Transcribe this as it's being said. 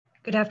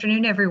Good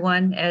afternoon,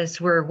 everyone.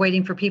 As we're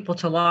waiting for people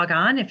to log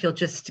on, if you'll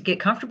just get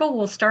comfortable,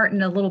 we'll start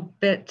in a little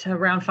bit,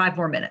 around 5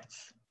 more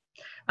minutes.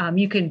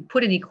 You can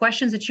put any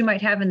questions that you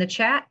might have in the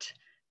chat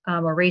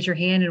or raise your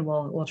hand and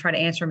we'll try to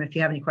answer them if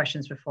you have any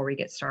questions before we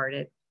get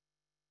started.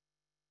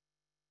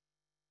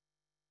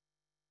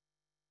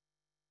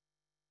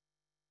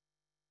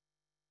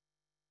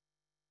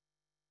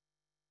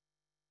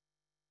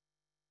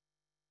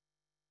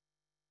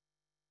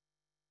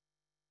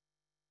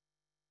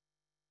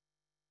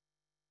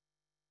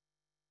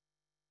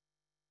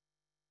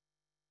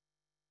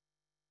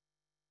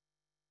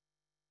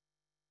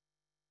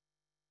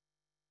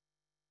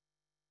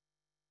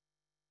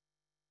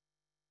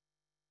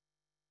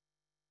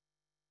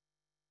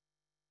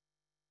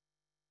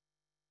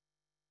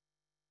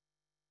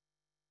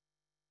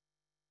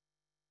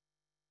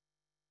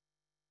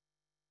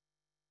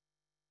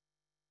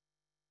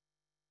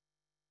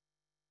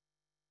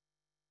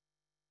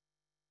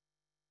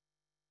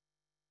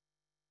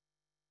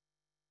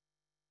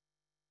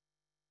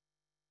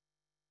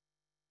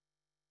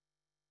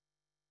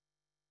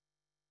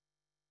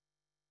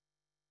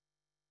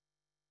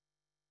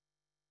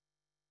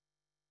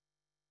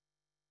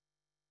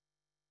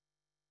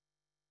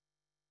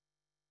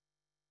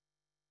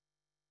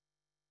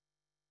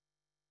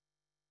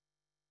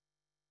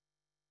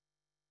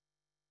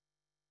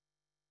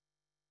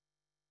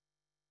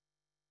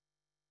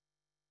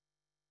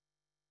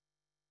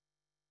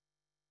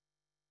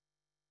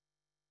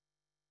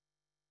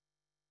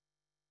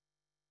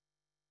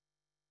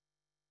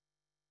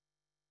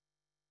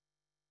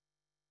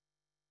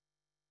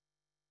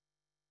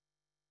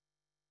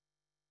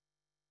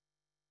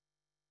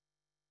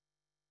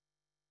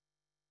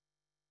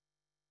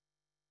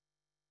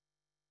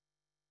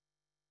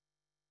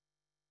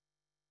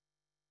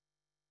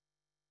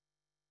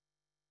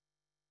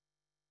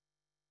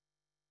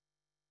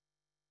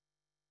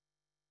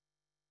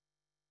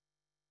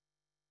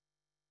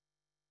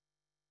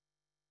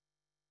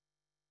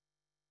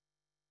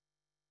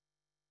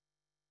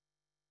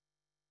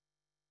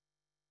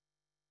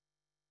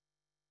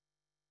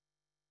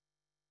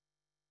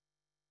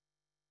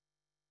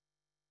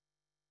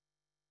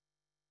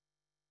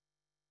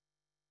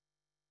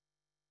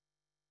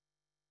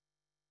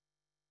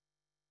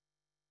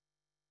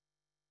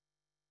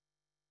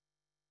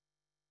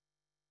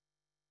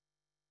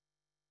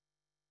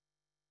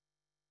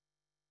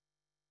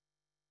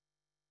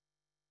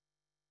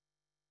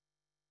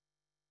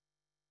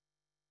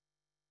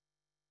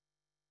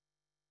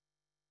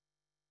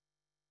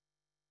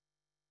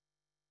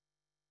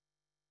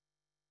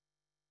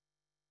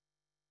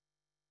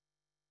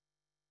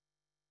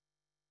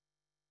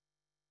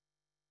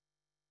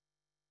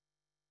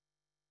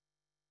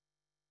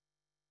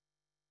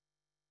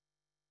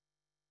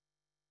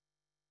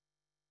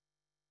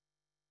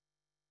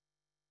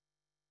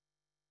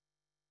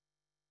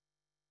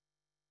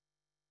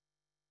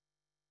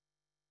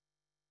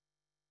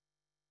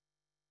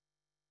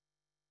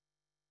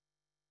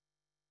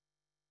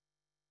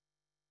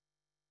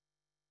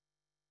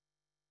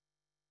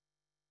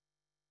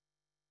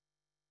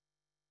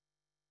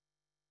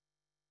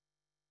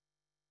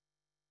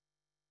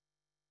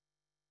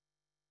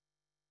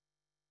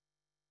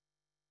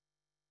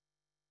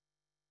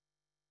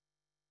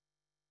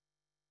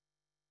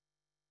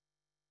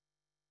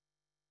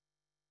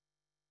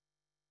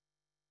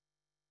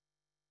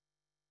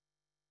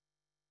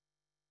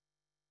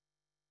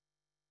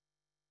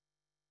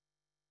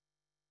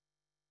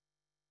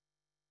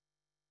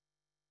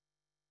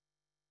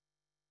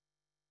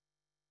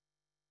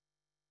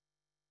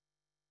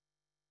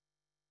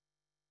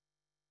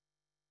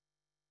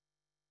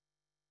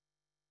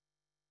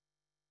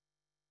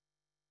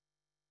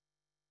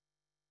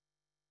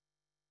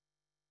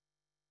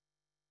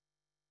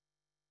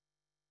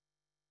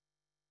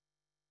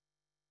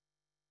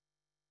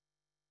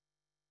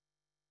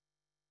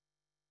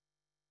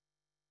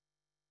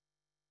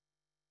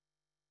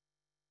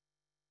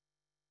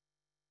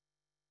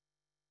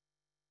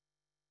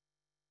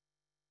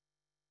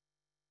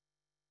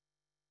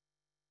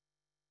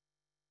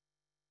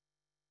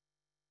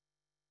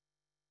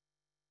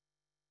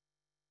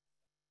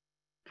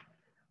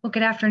 Well,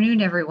 good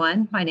afternoon,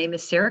 everyone. My name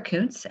is Sarah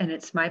Kuntz, and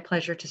it's my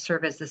pleasure to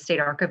serve as the State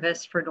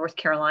Archivist for North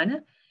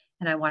Carolina.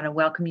 And I want to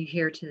welcome you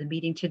here to the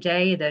meeting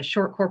today, the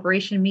short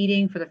corporation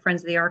meeting for the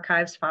Friends of the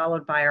Archives,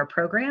 followed by our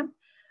program.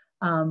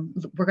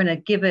 We're going to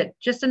give it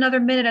just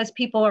another minute as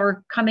people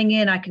are coming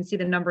in. I can see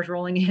the numbers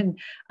rolling in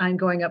and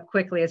going up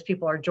quickly as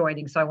people are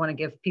joining. So I want to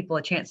give people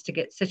a chance to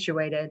get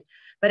situated.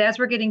 But as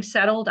we're getting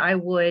settled, I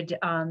would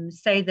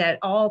say that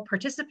all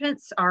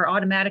participants are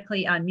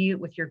automatically on mute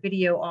with your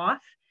video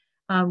off.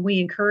 We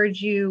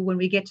encourage you when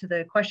we get to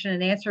the question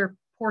and answer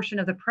portion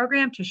of the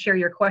program to share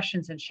your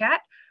questions in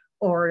chat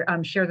or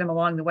share them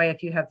along the way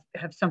if you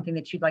have something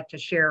that you'd like to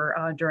share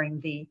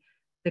during the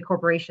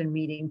corporation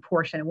meeting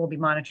portion, and we'll be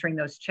monitoring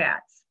those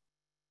chats.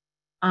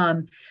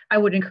 I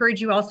would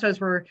encourage you also,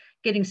 as we're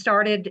getting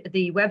started,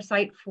 the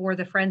website for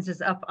the Friends is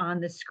up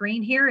on the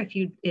screen here.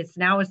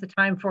 Now is the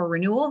time for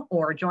renewal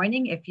or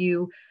joining. If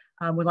you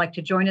would like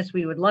to join us,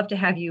 we would love to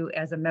have you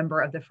as a member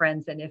of the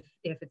Friends. And if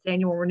it's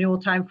annual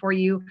renewal time for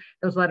you,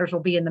 those letters will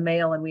be in the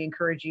mail, and we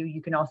encourage you.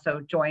 You can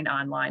also join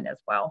online as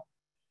well.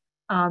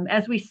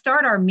 As we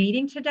start our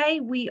meeting today,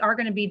 we are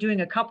going to be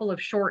doing a couple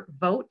of short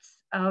votes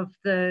of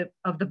the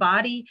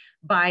body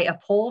by a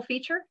poll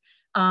feature.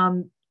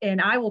 And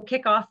I will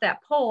kick off that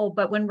poll,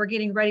 but when we're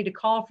getting ready to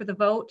call for the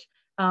vote,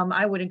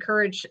 I would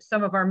encourage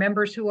some of our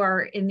members who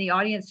are in the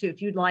audience to,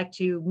 if you'd like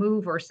to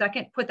move or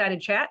second, put that in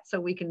chat so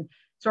we can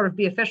sort of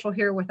be official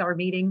here with our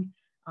meeting.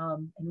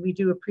 And we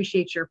do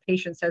appreciate your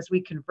patience as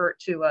we convert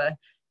to a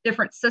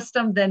different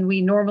system than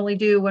we normally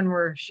do when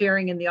we're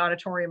sharing in the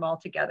auditorium all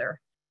together.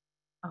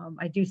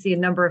 I do see a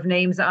number of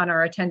names on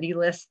our attendee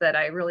list that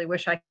I really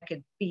wish I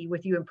could be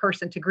with you in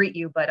person to greet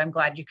you, but I'm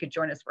glad you could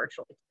join us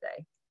virtually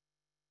today.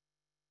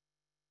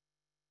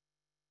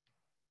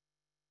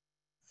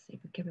 See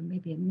if we give him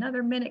maybe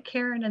another minute,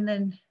 Karen, and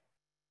then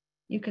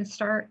you can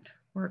start.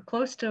 We're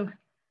close to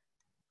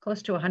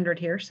 100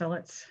 here, so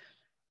let's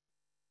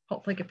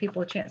hopefully give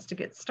people a chance to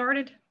get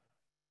started.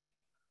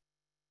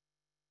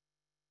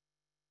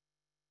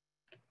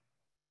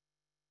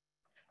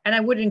 And I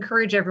would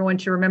encourage everyone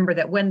to remember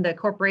that when the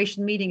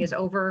corporation meeting is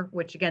over,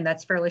 which again,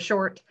 that's fairly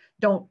short,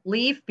 don't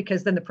leave,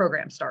 because then the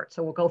program starts.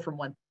 So we'll go from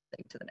one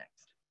thing to the next.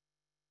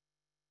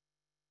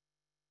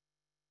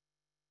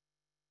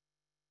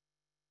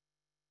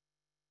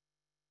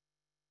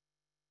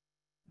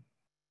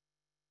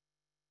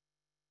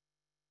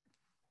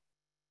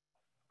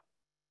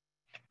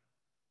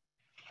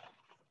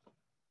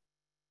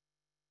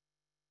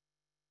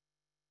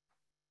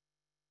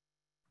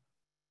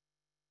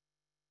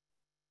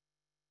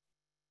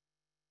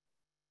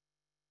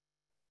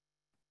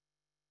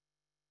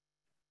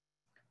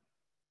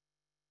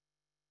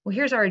 Well,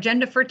 here's our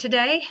agenda for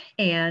today,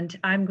 and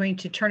I'm going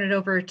to turn it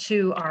over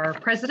to our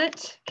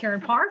president,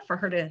 Karen Parr, for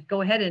her to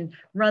go ahead and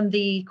run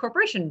the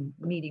corporation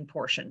meeting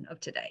portion of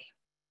today.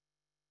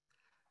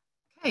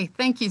 Okay,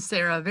 thank you,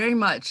 Sarah, very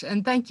much.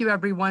 And thank you,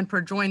 everyone,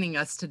 for joining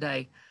us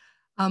today.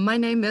 My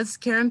name is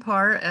Karen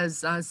Parr,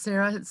 as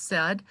Sarah had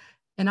said,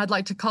 and I'd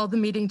like to call the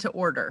meeting to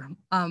order.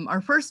 Our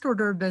first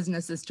order of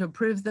business is to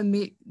approve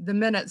the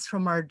minutes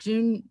from our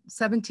June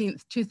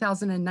 17th,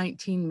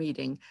 2019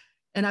 meeting.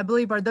 And I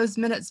believe, are those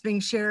minutes being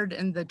shared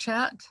in the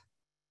chat?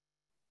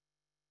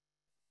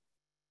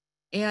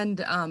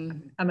 And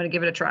I'm going to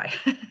give it a try.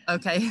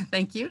 Okay,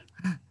 thank you.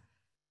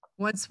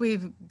 Once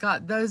we've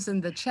got those in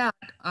the chat,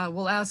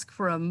 we'll ask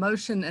for a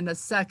motion and a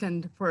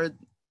second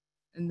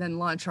and then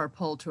launch our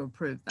poll to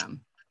approve them.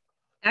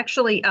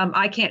 Actually,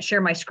 I can't share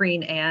my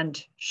screen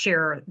and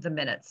share the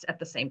minutes at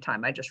the same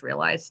time. I just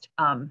realized.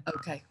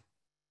 Okay.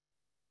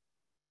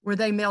 Were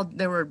they mailed?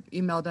 They were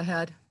emailed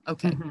ahead?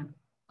 Okay. Mm-hmm.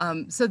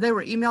 So they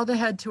were emailed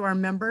ahead to our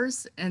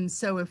members. And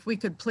so if we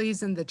could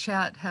please in the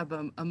chat have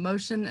a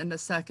motion and a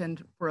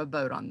second for a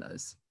vote on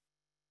those.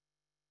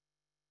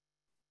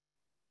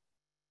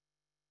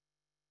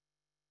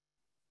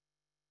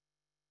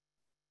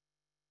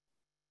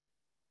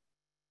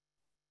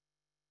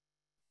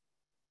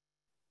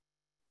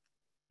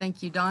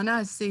 Thank you, Donna.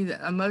 I see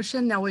a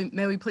motion. Now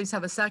may we please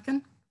have a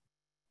second?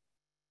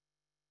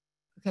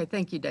 Okay,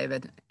 thank you,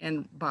 David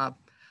and Bob.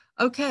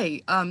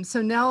 Okay,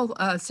 so now,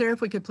 Sarah,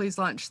 if we could please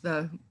launch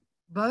the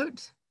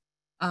vote.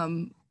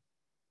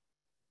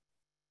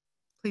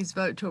 Please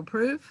vote to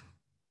approve.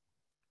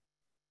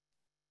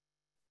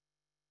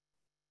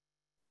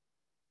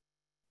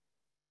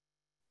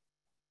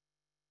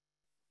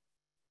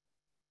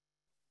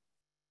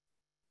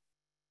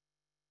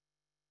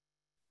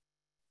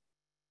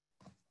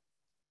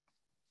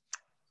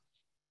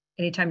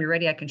 Anytime you're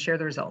ready, I can share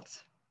the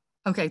results.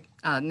 Okay,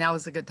 now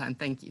is a good time.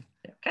 Thank you.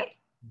 Okay.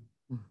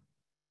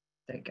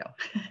 There you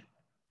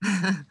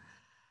go.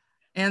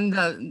 And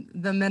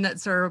the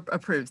minutes are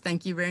approved.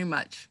 Thank you very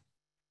much.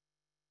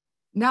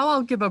 Now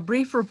I'll give a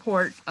brief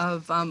report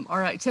of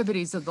our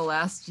activities of the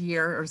last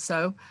year or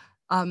so.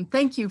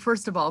 Thank you,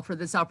 first of all, for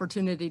this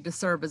opportunity to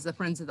serve as the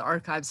Friends of the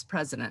Archives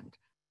president.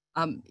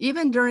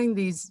 Even during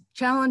these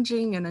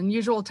challenging and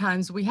unusual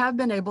times, we have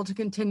been able to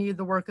continue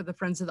the work of the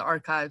Friends of the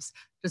Archives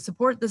to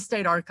support the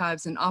state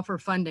archives and offer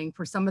funding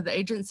for some of the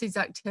agency's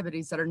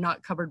activities that are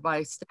not covered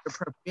by state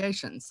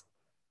appropriations.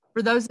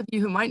 For those of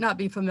you who might not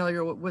be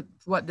familiar with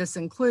what this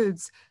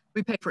includes,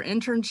 we pay for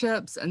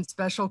internships and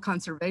special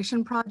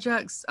conservation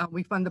projects.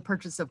 We fund the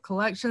purchase of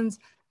collections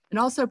and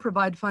also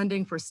provide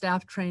funding for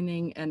staff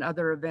training and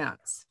other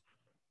events.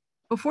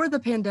 Before the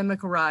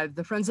pandemic arrived,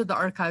 the Friends of the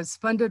Archives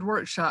funded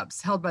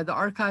workshops held by the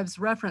archives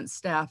reference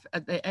staff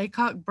at the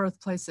Aycock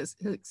Birthplace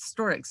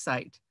Historic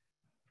Site.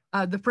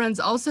 The Friends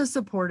also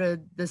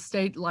supported the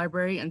State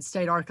Library and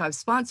State Archives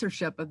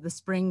sponsorship of the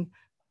Spring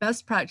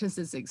Best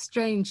Practices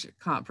Exchange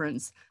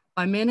Conference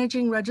by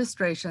managing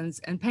registrations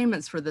and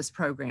payments for this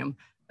program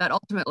that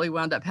ultimately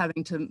wound up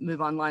having to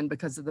move online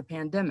because of the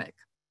pandemic.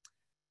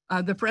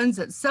 The Friends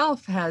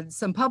itself had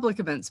some public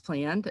events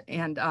planned,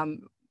 and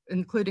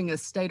including a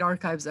State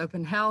Archives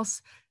open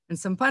house and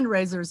some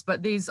fundraisers,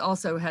 but these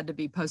also had to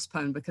be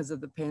postponed because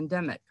of the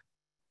pandemic.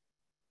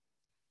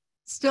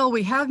 Still,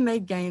 we have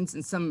made gains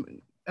in some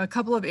a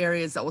couple of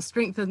areas that will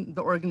strengthen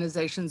the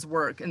organization's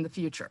work in the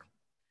future.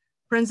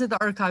 Friends of the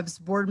Archives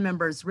board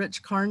members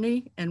Rich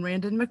Carney and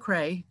Randon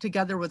McCrae,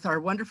 together with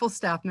our wonderful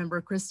staff member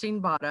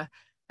Christine Bada,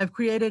 have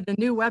created a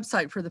new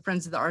website for the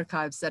Friends of the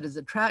Archives that is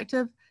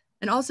attractive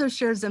and also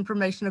shares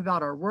information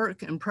about our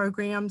work and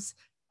programs.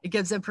 It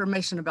gives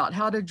information about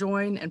how to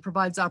join and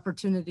provides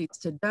opportunities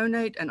to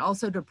donate and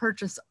also to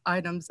purchase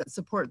items that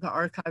support the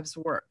Archives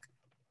work.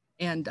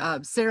 And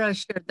Sarah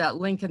shared that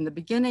link in the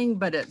beginning,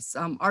 but it's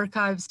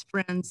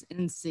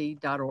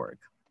archivesfriendsnc.org.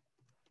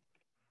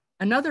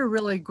 Another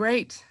really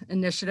great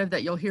initiative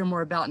that you'll hear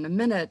more about in a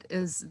minute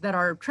is that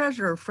our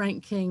treasurer,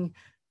 Frank King,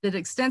 did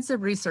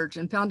extensive research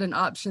and found an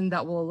option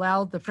that will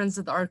allow the Friends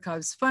of the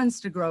Archives funds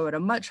to grow at a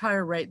much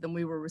higher rate than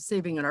we were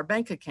receiving in our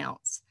bank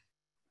accounts.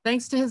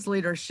 Thanks to his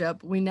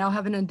leadership, we now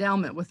have an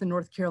endowment with the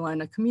North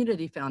Carolina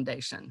Community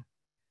Foundation.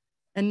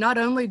 And not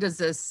only does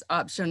this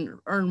option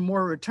earn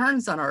more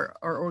returns on our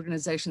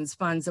organization's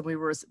funds than we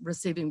were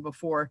receiving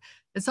before,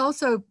 it's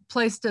also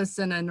placed us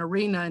in an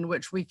arena in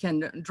which we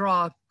can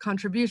draw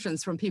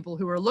contributions from people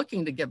who are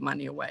looking to give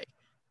money away.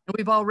 And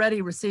we've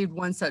already received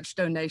one such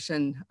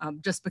donation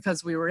just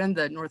because we were in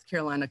the North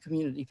Carolina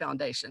Community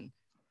Foundation.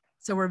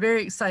 So we're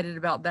very excited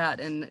about that,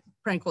 and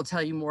Frank will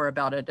tell you more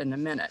about it in a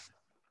minute.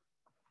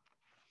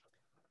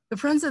 The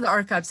Friends of the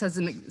Archives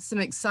has some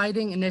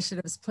exciting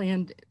initiatives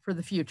planned for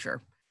the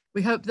future.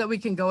 We hope that we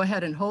can go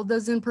ahead and hold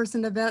those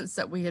in-person events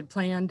that we had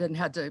planned and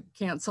had to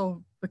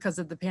cancel because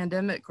of the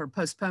pandemic or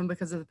postpone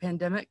because of the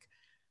pandemic.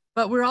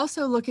 But we're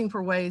also looking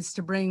for ways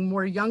to bring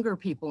more younger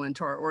people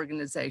into our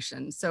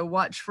organization. So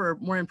watch for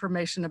more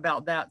information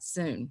about that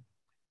soon.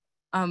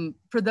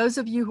 For those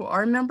of you who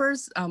are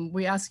members,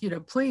 we ask you to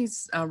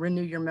please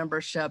renew your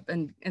membership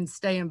and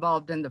stay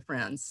involved in the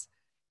Friends.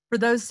 For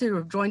those who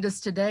have joined us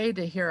today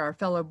to hear our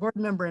fellow board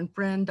member and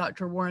friend,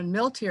 Dr. Warren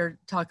Milteer,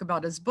 talk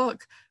about his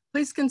book,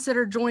 please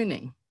consider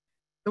joining.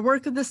 The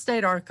work of the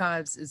State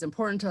Archives is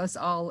important to us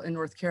all in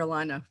North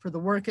Carolina for the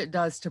work it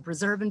does to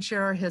preserve and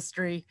share our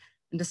history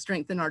and to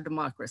strengthen our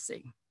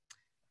democracy.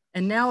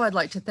 And now I'd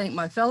like to thank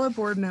my fellow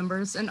board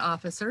members and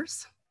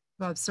officers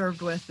who I've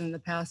served with in the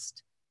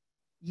past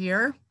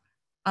year.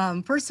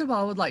 First of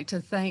all, I would like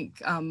to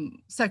thank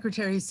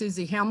Secretary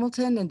Susie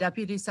Hamilton and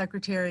Deputy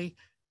Secretary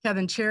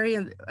Kevin Cherry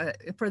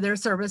for their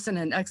service in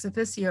an ex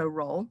officio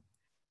role,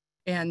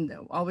 and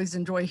always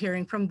enjoy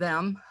hearing from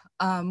them.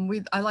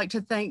 I'd like to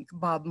thank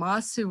Bob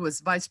Moss, who was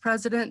Vice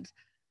President,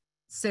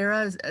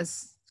 Sarah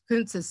as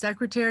Kuntz as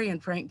Secretary,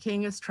 and Frank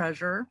King as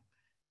Treasurer,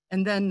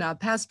 and then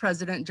past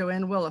President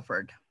Joanne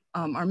Williford.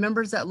 Our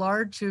members at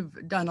large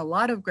who've done a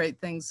lot of great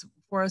things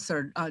for us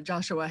are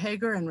Joshua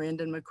Hager and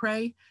Randon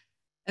McCrae.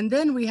 And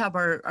then we have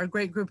our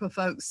great group of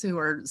folks who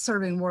are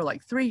serving more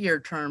like 3-year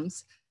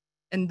terms.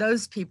 And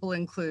those people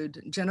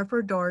include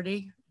Jennifer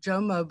Doherty, Joe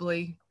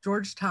Mobley,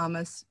 George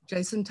Thomas,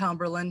 Jason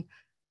Tomberlin,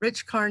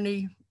 Rich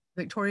Carney,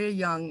 Victoria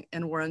Young,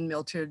 and Warren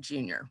Milteer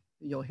Jr.,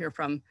 who you'll hear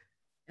from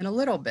in a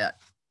little bit.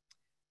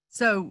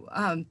 So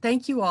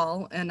thank you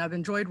all, and I've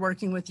enjoyed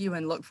working with you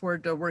and look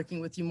forward to working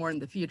with you more in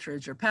the future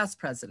as your past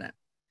president.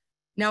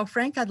 Now,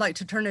 Frank, I'd like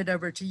to turn it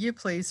over to you,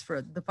 please,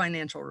 for the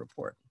financial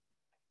report.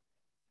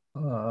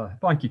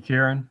 Thank you,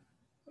 Karen.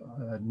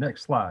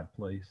 Next slide,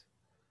 please.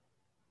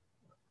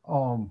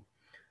 The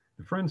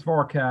Friends of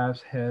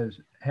Archives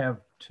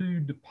have 2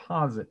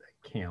 deposit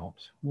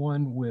accounts,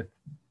 one with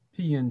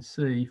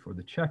PNC for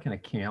the checking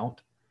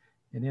account,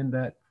 and in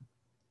that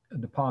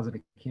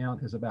deposit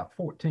account is about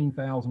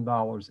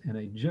 $14,000 in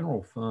a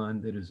general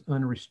fund that is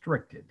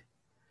unrestricted.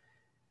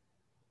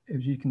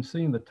 As you can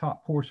see in the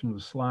top portion of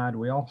the slide,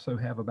 we also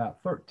have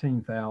about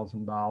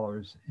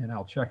 $13,000 in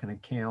our checking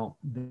account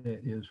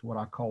that is what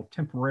I call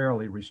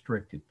temporarily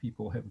restricted.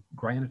 People have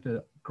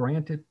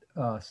granted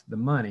us the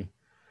money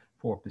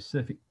for a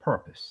specific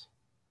purpose.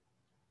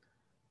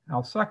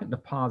 Our second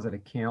deposit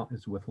account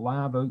is with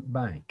Live Oak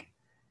Bank,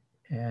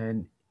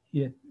 and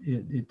it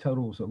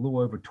totals a little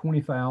over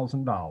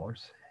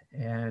 $20,000,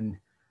 and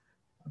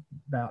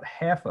about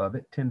half of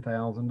it,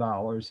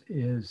 $10,000,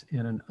 is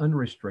in an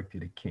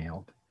unrestricted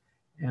account,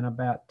 and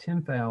about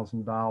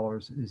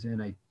 $10,000 is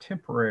in a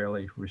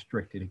temporarily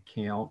restricted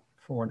account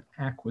for an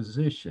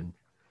acquisition,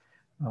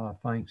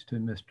 thanks to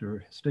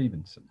Mr.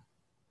 Stevenson.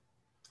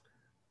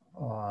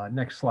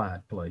 Next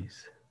slide,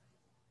 please.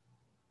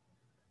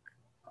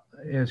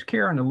 As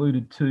Karen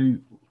alluded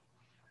to,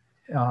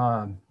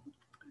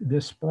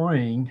 this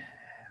spring,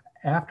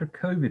 after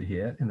COVID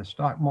hit and the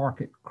stock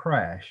market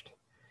crashed,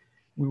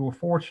 we were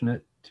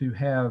fortunate to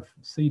have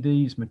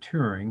CDs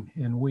maturing,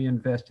 and we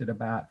invested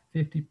about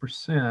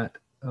 50%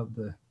 of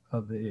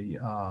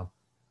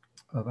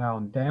our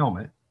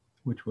endowment,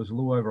 which was a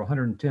little over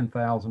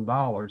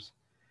 $110,000,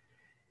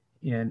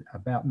 in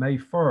about May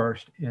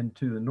 1st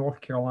into the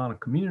North Carolina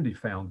Community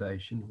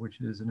Foundation,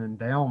 which is an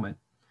endowment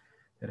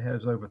that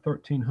has over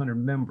 1,300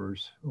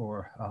 members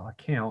or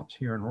accounts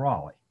here in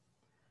Raleigh.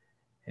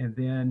 And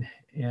then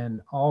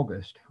in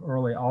August,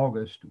 early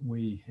August,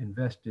 we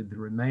invested the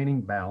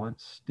remaining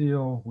balance,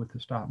 still with the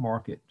stock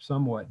market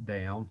somewhat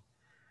down,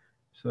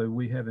 So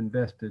we have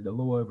invested a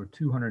little over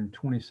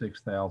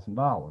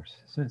 $226,000.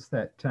 Since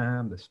that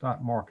time, the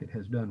stock market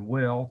has done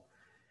well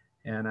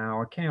and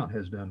our account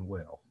has done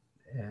well.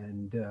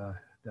 And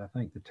I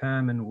think the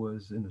timing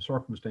was, and the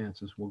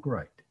circumstances were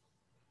great.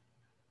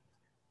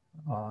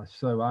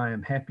 So I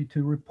am happy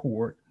to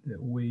report that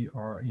we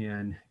are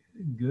in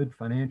good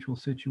financial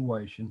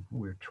situation.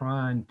 We're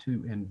trying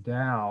to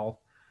endow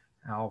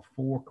our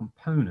 4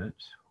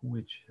 components,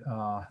 which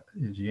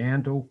is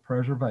Yandle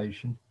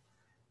Preservation,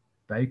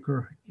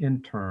 Baker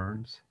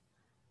Interns,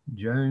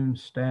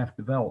 Jones Staff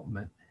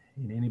Development,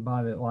 and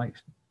anybody that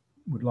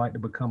would like to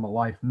become a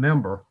life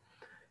member,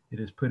 it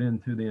is put in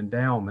through the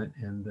endowment,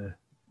 and the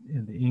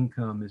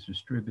income is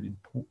distributed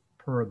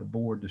per the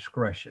board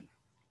discretion.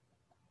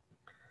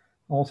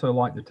 Also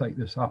like to take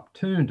this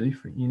opportunity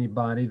for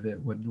anybody that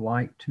would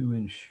like to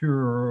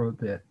ensure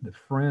that the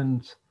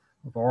Friends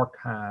of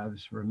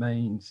Archives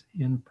remains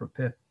in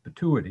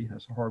perpetuity.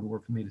 That's a hard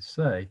word for me to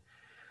say.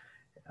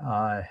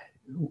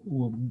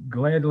 We'll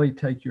gladly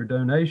take your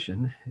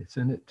donation.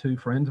 Send it to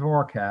Friends of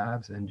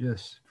Archives, and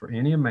just for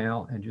any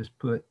amount, and just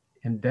put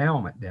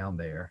endowment down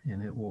there,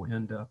 and it will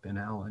end up in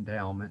our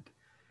endowment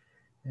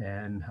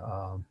and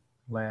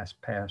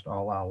last past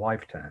all our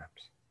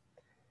lifetimes.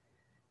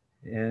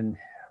 And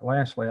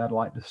lastly, I'd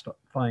like to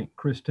thank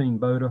Christine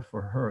Boda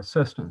for her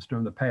assistance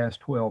during the past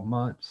 12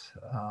 months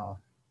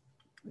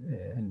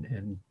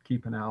and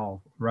keeping our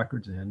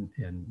records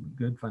in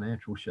good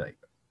financial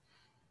shape.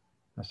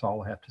 That's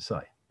all I have to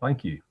say.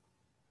 Thank you.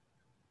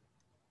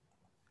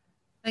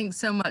 Thanks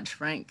so much,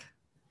 Frank.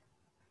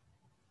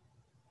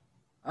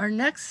 Our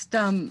next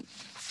thing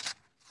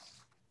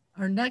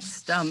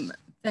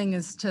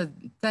is to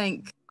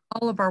thank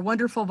all of our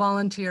wonderful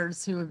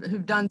volunteers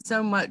who've done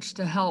so much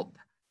to help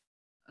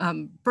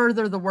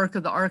further the work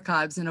of the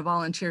archives in a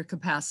volunteer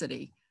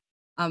capacity.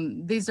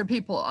 These are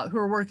people who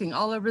are working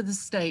all over the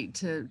state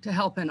to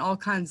help in all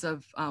kinds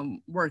of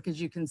work, as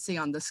you can see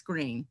on the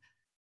screen.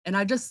 And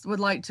I just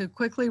would like to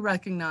quickly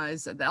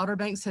recognize at the Outer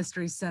Banks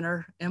History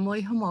Center,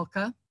 Emily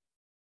Homolka.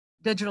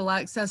 Digital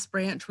Access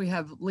Branch, we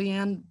have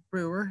Leanne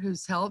Brewer,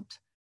 who's helped.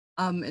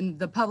 In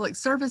the Public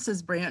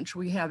Services Branch,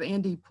 we have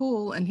Andy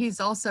Poole, and he's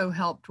also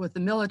helped with the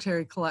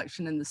military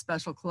collection in the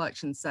Special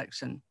Collections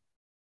section.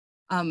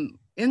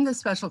 In the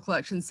Special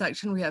Collections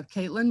section, we have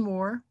Caitlin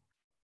Moore.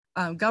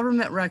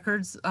 Government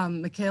Records,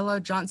 Michaela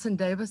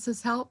Johnson-Davis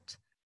has helped.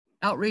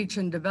 Outreach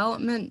and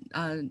Development,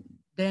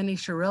 Danny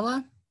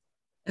Sharilla.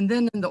 And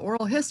then in the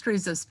Oral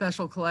Histories of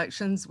Special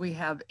Collections, we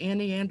have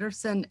Annie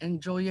Anderson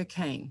and Julia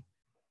Kane.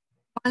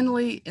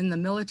 Finally, in the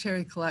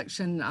military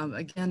collection,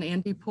 again,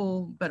 Andy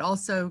Poole, but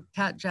also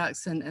Kat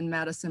Jackson and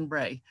Madison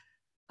Bray.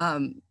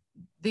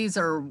 These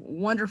are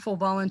wonderful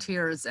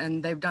volunteers,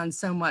 and they've done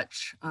so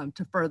much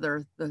to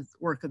further the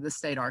work of the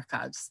State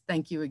Archives.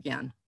 Thank you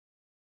again.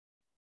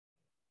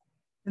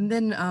 And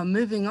then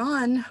moving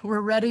on,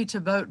 we're ready to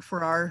vote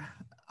for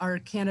our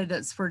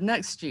candidates for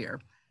next year.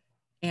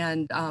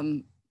 And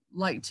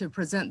like to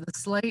present the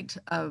slate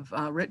of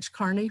Rich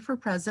Carney for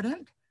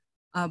president,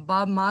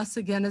 Bob Moss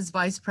again as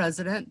vice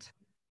president.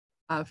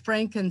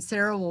 Frank and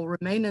Sarah will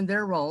remain in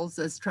their roles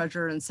as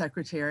treasurer and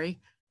secretary.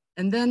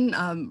 And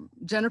then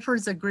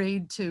Jennifer's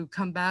agreed to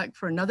come back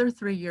for another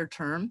 3-year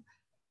term,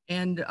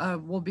 and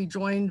will be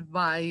joined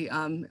by,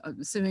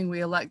 assuming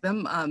we elect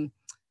them,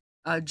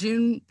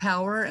 June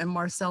Power and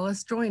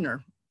Marcellus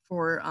Joyner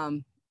for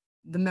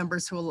the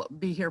members who will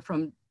be here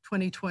from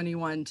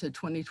 2021 to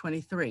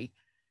 2023.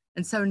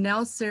 And so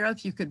now, Sarah,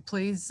 if you could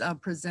please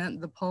present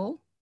the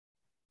poll.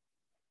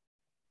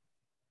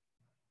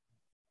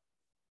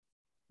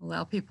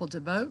 Allow people to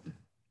vote.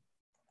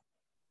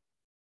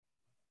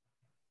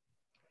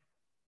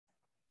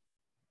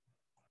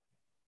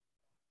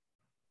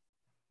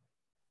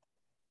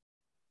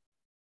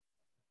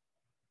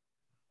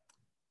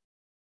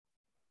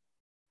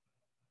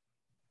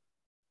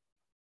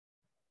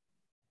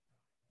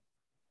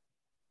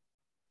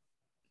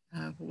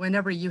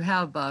 Whenever you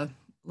have,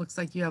 looks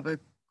like you have a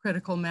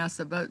critical mass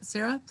of votes,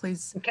 Sarah,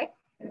 please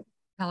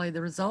tally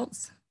the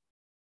results.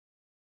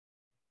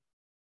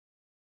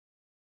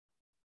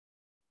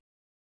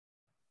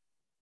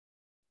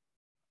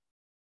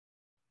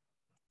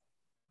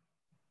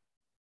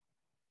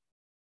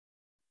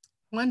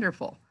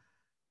 Wonderful.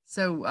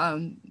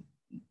 So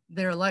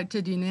they're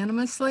elected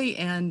unanimously,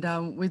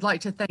 and we'd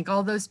like to thank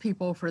all those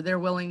people for their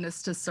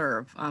willingness to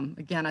serve.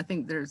 Again, I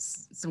think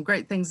there's some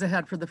great things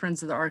ahead for the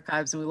Friends of the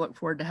Archives, and we look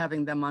forward to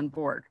having them on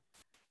board.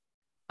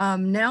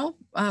 Now,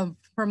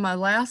 for my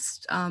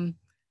last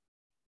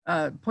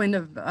point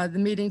of the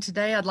meeting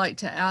today, I'd like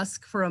to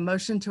ask for a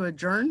motion to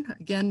adjourn.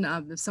 Again,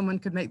 if someone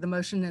could make the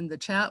motion in the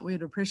chat,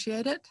 we'd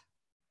appreciate it.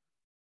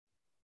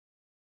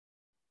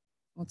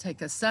 We'll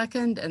take a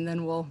second, and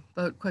then we'll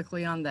vote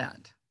quickly on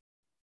that.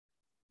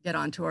 Get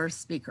on to our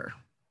speaker.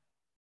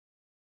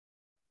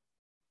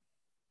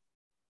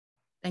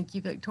 Thank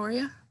you,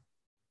 Victoria.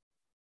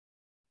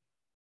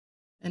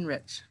 And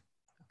Rich.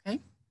 Okay.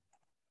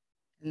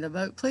 And the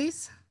vote,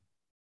 please.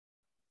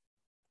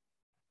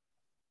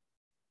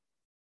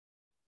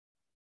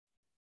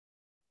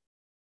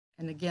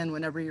 And again,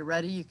 whenever you're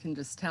ready, you can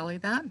just tally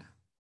that.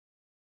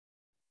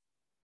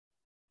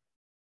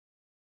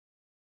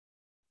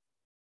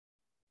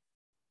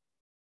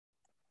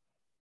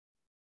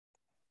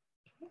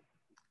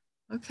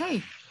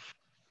 Okay.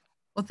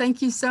 Well,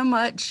 thank you so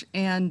much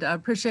and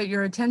appreciate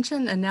your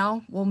attention. And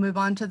now we'll move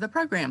on to the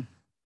program.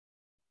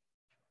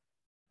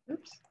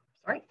 Oops,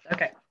 sorry.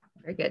 Okay,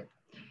 very good.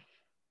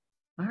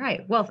 All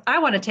right. Well, I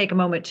want to take a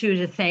moment too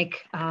to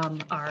thank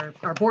our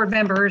board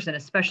members and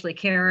especially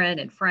Karen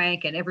and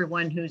Frank and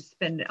everyone who's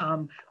been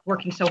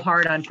working so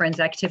hard on Friends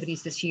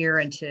activities this year,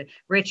 and to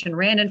Rich and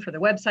Randon for the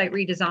website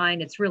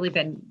redesign. It's really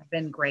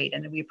been great,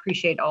 and we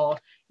appreciate all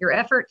your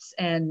efforts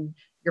and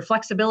your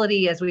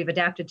flexibility as we've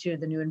adapted to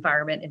the new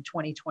environment in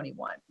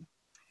 2021.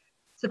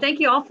 So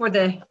thank you all for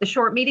the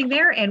short meeting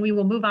there, and we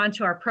will move on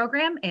to our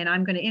program. And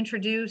I'm going to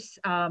introduce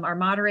our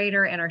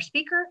moderator and our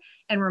speaker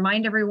and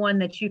remind everyone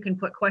that you can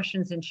put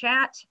questions in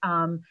chat.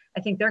 I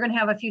think they're going to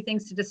have a few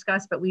things to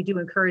discuss, but we do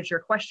encourage your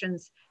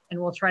questions, and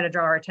we'll try to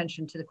draw our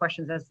attention to the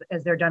questions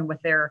as they're done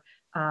with their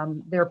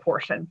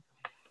portion.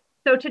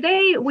 So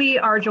today we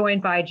are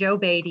joined by Joe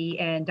Beatty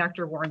and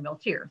Dr. Warren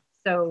Milteer.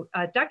 So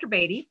Dr.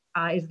 Beatty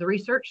is the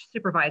research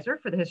supervisor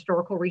for the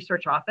Historical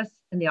Research Office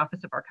in the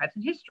Office of Archives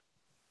and History.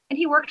 And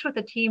he works with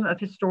a team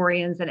of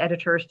historians and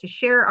editors to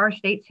share our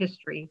state's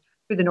history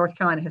through the North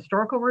Carolina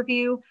Historical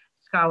Review,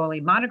 scholarly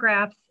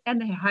monographs,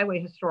 and the Highway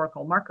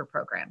Historical Marker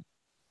Program.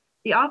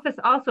 The office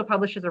also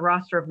publishes a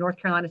roster of North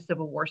Carolina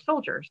Civil War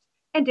soldiers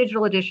and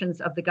digital editions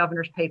of the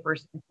governor's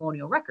papers and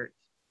colonial records.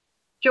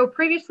 Joe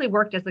previously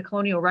worked as the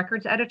colonial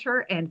records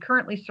editor and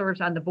currently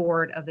serves on the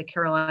board of the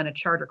Carolina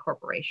Charter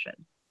Corporation.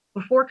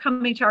 Before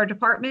coming to our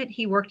department,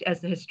 he worked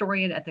as the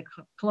historian at the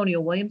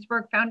Colonial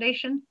Williamsburg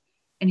Foundation,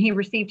 and he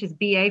received his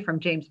BA from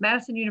James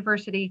Madison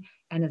University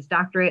and his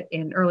doctorate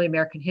in early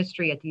American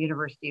history at the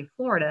University of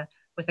Florida,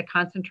 with a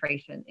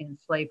concentration in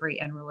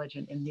slavery and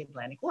religion in the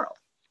Atlantic world.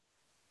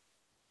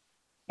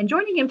 And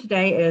joining him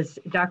today is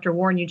Dr.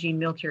 Warren Eugene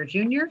Milteer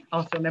Jr.,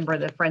 also a member of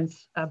the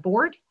Friends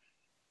Board.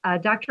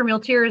 Dr.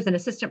 Milteer is an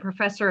assistant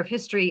professor of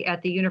history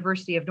at the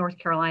University of North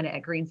Carolina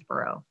at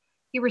Greensboro.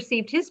 He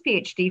received his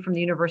PhD from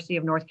the University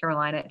of North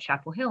Carolina at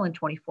Chapel Hill in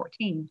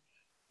 2014.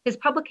 His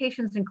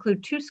publications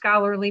include 2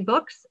 scholarly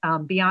books,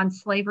 Beyond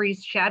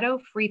Slavery's Shadow,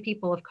 Free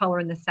People of Color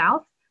in the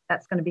South.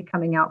 That's going to be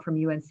coming out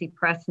from UNC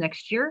Press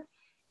next year.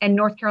 And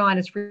North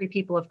Carolina's Free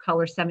People of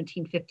Color,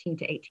 1715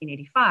 to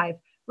 1885,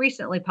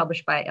 recently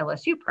published by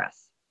LSU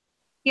Press.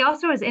 He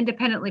also has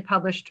independently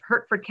published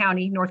Hertford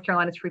County, North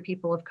Carolina's Free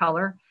People of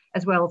Color,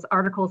 as well as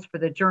articles for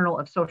the Journal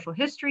of Social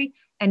History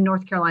and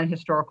North Carolina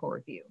Historical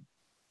Review.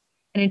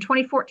 And in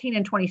 2014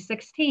 and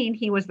 2016,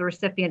 he was the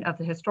recipient of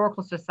the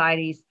Historical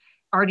Society's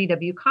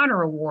R.D.W.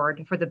 Connor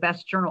Award for the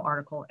best journal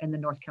article in the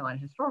North Carolina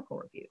Historical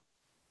Review.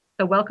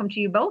 So welcome to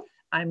you both.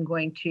 I'm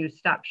going to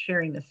stop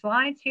sharing the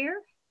slides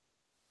here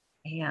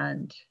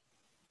and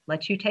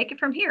let you take it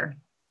from here.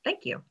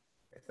 Thank you.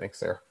 Thanks,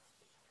 Sarah.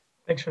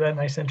 Thanks for that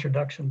nice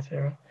introduction,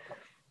 Sarah.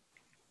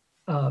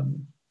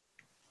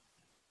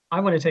 I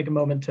want to take a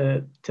moment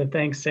to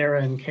thank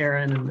Sarah and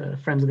Karen and the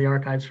Friends of the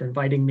Archives for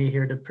inviting me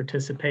here to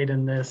participate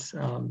in this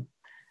and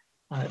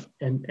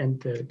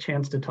the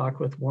chance to talk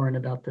with Warren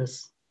about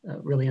this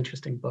really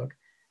interesting book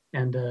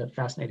and a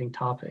fascinating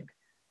topic.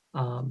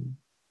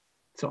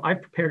 So I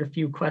prepared a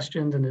few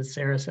questions, and as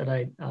Sarah said,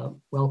 I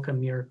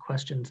welcome your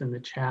questions in the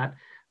chat.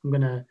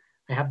 I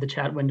have the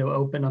chat window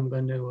open. I'm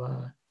going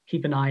to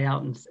keep an eye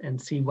out and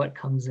see what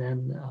comes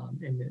in.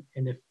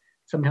 And if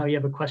somehow you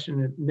have a question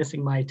that's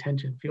missing my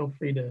attention, feel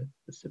free to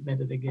submit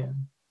it again.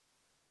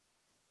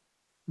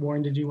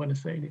 Warren, did you want to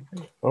say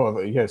anything? Oh,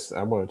 yes,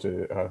 I wanted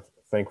to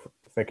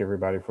thank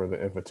everybody for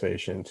the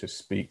invitation to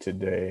speak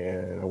today.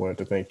 And I wanted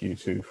to thank you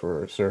too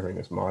for serving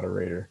as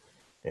moderator.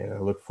 And I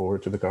look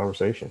forward to the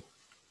conversation.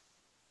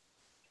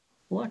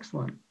 Well,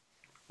 excellent.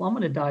 Well, I'm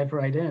going to dive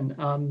right in.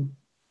 I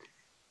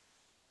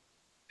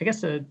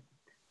guess the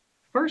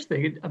first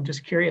thing, I'm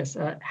just curious,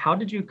 how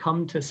did you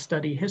come to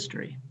study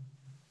history?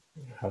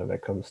 How did I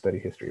come to study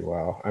history?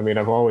 Wow. I mean,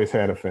 I've always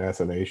had a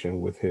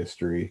fascination with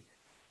history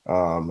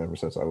ever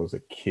since I was a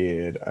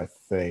kid. I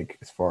think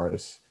as far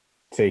as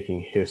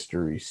taking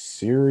history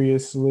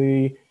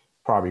seriously,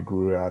 probably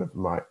grew out of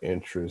my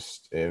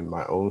interest in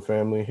my own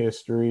family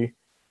history.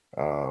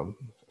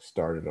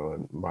 Started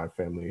on my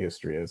family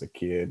history as a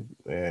kid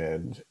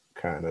and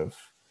kind of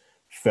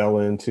fell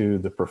into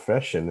the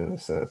profession in a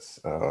sense,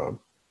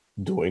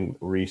 doing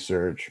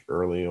research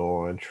early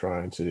on,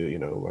 trying to,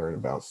 learn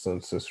about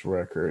census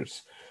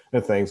records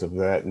and things of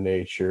that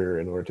nature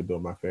in order to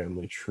build my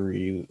family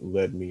tree,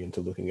 led me into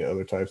looking at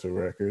other types of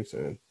records,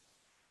 and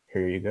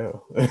here you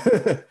go.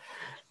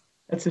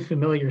 That's a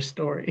familiar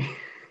story.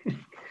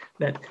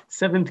 That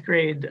 7th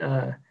grade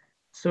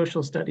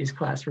social studies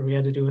class where we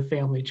had to do a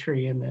family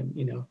tree, and then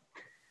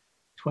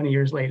 20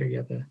 years later you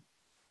have a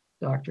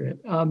doctorate.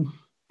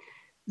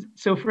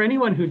 So for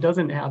anyone who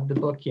doesn't have the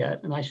book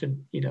yet, and I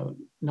should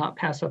not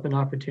pass up an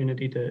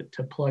opportunity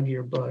to plug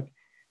your book,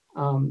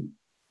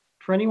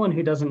 for anyone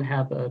who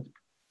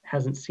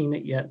hasn't seen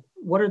it yet,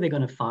 what are they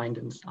going to find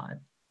inside?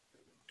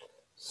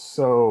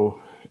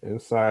 So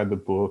inside the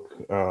book,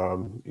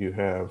 you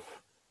have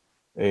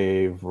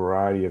a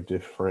variety of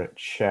different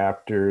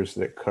chapters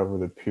that cover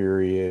the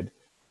period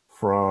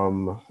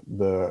from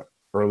the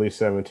early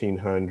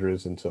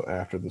 1700s until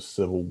after the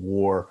Civil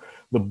War.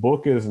 The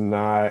book is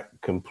not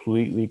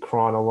completely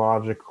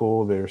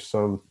chronological. There's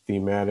some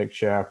thematic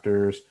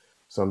chapters,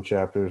 some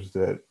chapters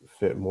that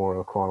fit more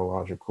in a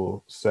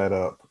chronological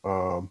setup.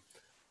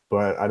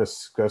 But I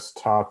discuss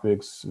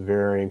topics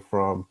varying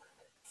from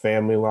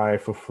family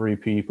life of free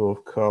people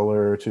of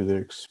color to their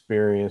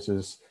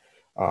experiences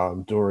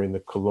during the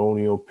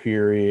colonial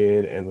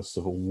period and the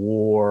Civil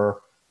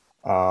War.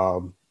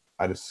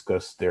 I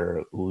discussed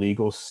their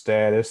legal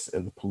status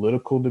and the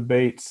political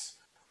debates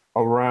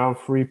around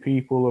free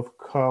people of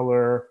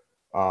color.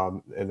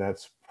 And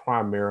that's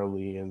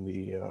primarily in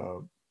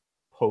the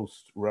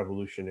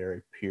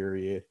post-revolutionary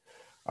period.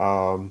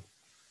 I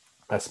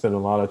spent a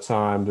lot of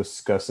time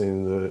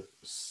discussing the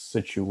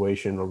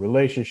situation or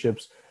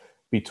relationships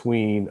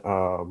between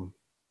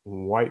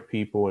white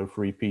people and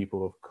free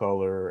people of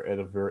color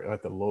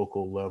at the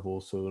local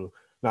level. So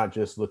not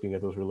just looking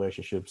at those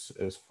relationships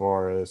as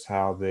far as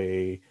how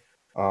they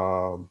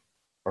are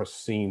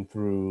seen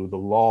through the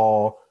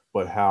law,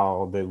 but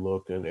how they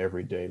look in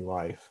everyday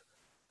life.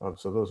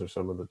 So those are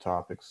some of the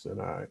topics that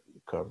I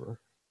cover.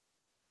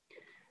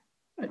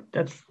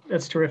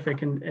 That's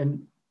terrific,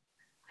 and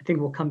I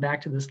think we'll come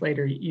back to this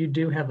later. You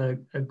do have a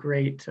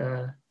great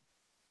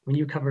when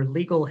you cover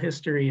legal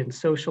history and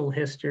social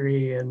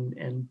history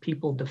and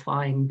people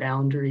defying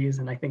boundaries.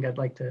 And I think I'd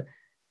like to,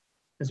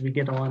 as we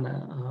get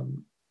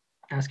on,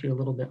 ask you a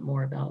little bit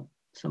more about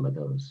some of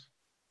those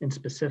in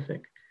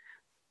specific.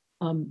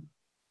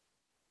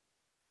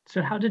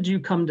 So how did you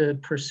come to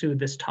pursue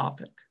this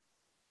topic?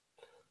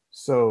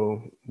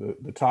 So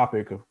the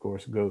topic, of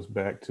course, goes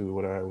back to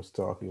what I was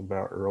talking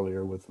about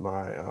earlier with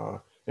my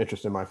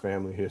interest in my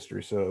family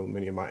history. So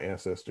many of my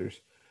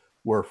ancestors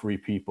were free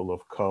people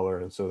of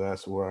color. And so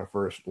that's where I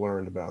first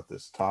learned about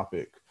this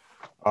topic.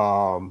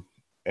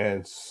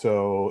 And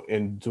so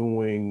in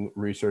doing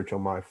research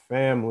on my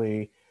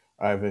family,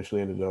 I eventually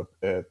ended up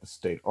at the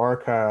state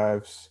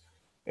archives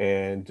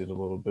and did a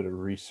little bit of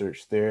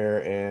research there.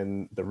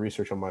 And the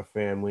research on my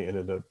family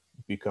ended up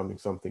becoming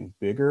something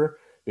bigger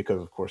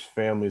because, of course,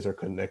 families are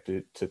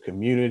connected to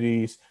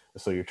communities.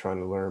 So you're trying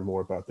to learn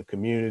more about the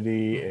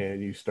community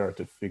and you start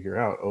to figure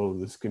out, oh,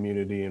 this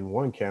community in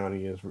one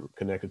county is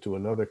connected to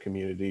another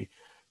community.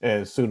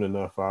 And soon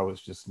enough, I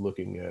was just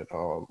looking at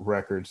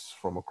records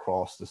from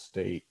across the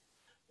state.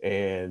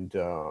 And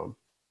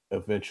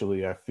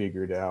eventually I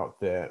figured out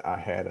that I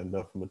had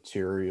enough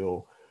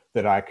material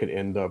that I could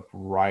end up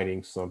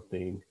writing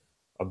something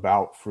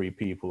about free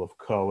people of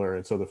color.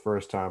 And so the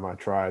first time I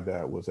tried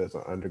that was as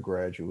an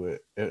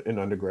undergraduate in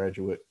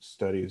undergraduate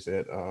studies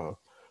at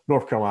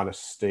North Carolina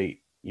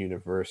State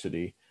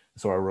University.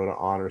 So I wrote an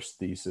honors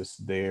thesis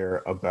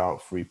there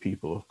about free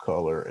people of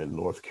color in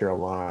North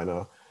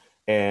Carolina.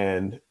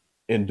 And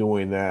in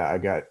doing that, I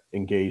got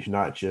engaged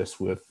not just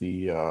with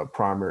the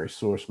primary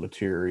source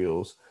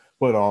materials,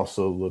 but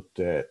also looked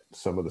at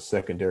some of the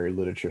secondary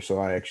literature. So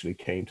I actually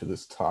came to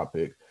this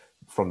topic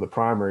from the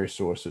primary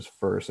sources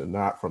first and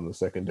not from the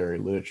secondary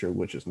literature,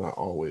 which is not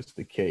always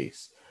the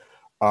case.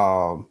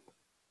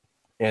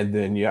 And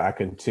then, yeah, I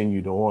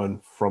continued on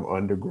from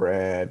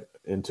undergrad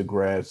into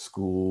grad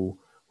school,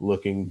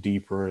 looking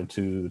deeper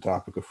into the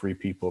topic of free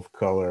people of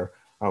color.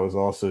 I was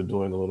also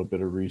doing a little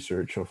bit of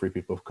research on free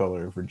people of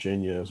color in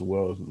Virginia as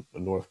well as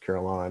in North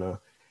Carolina.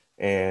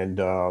 And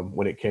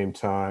when it came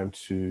time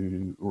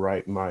to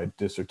write my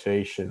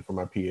dissertation for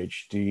my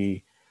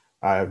PhD,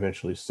 I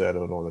eventually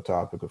settled on the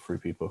topic of free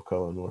people of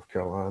color in North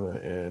Carolina.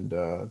 And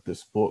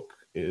this book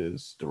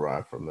is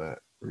derived from that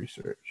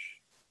research.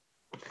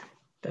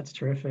 That's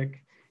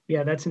terrific.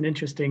 Yeah, that's an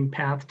interesting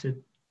path to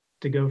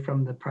go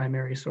from the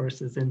primary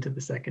sources into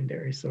the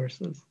secondary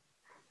sources.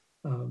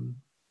 And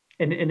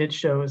it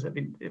shows, I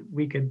mean,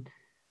 we could,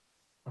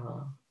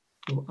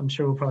 I'm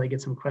sure we'll probably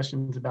get some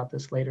questions about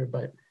this later,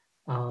 but,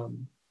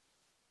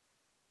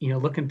 you know,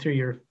 looking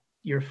through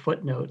your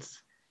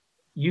footnotes,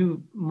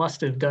 you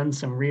must have done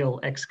some real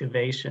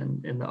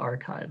excavation in the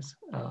archives.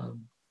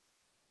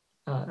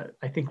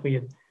 I think we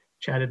had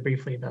chatted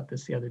briefly about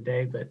this the other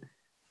day, but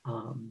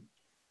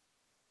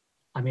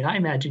I mean, I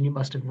imagine you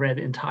must have read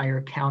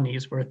entire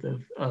counties worth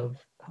of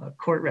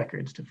court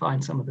records to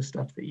find some of the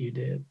stuff that you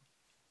did.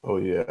 Oh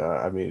yeah,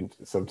 I mean,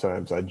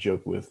 sometimes I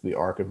joke with the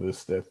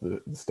archivist at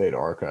the state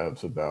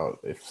archives about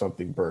if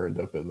something burned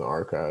up in the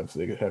archives,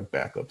 they could have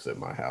backups at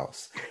my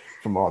house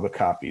from all the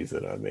copies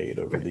that I made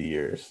over the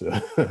years. So,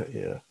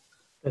 yeah.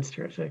 That's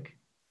terrific.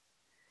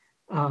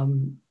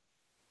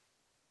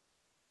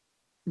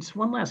 Just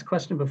one last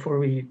question before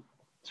we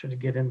sort of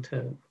get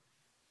into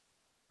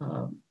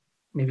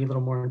maybe a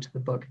little more into the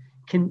book.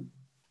 Can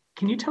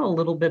you tell a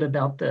little bit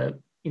about the,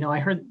 you know, I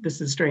heard, this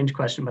is a strange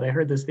question, but I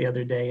heard this the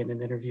other day in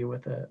an interview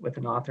with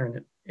an author,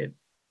 and it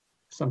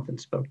something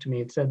spoke to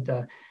me. It said,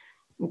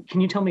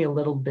 can you tell me a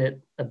little bit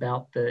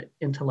about the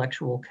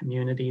intellectual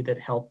community that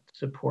helped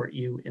support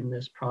you in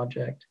this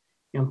project?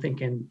 You know, I'm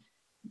thinking,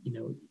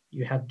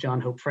 you have John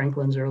Hope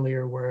Franklin's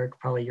earlier work,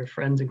 probably your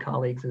friends and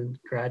colleagues in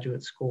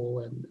graduate school,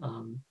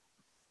 and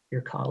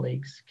your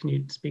colleagues. Can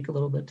you speak a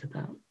little bit to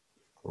that?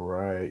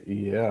 Right.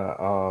 Yeah.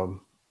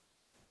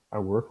 I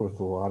work with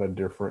a lot of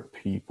different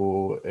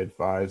people,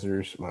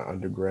 advisors. My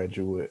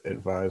undergraduate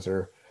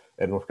advisor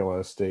at North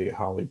Carolina State,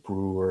 Holly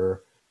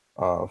Brewer,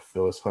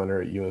 Phyllis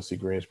Hunter at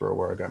UNC-Greensboro,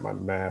 where I got my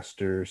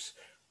master's.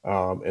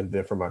 And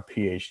then for my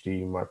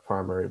PhD, my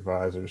primary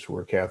advisors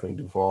were Kathleen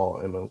Duvall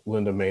and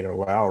Linda Maynor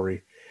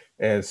Lowry.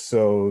 And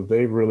so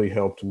they really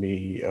helped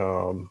me,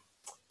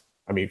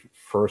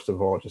 first of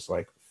all, just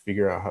like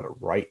figure out how to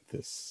write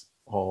this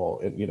all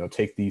and,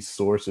 take these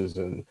sources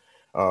and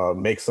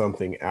make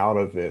something out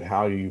of it.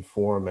 How do you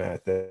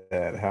format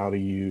that? How do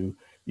you,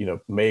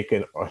 make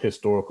a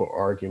historical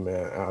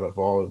argument out of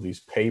all of these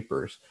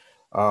papers?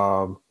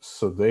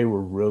 So they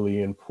were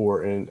really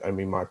important.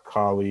 My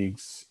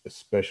colleagues,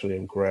 especially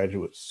in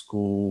graduate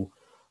school,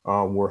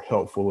 were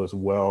helpful as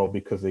well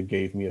because they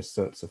gave me a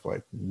sense of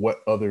like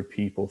what other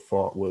people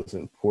thought was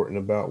important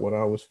about what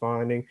I was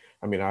finding.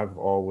 I've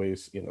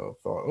always,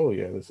 thought, oh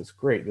yeah, this is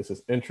great, this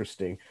is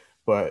interesting,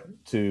 but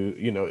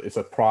it's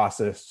a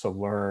process to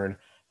learn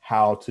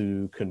how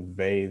to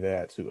convey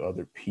that to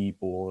other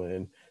people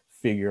and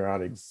figure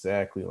out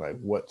exactly like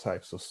what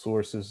types of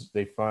sources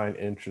they find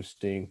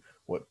interesting,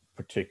 what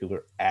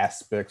particular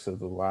aspects of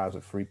the lives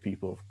of free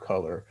people of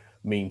color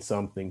mean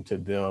something to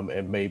them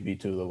and maybe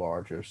to the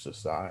larger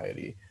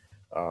society.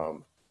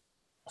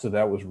 So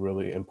that was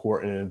really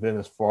important. And then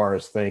as far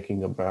as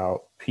thinking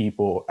about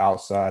people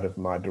outside of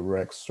my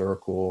direct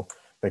circle,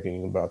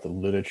 thinking about the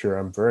literature,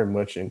 I'm very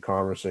much in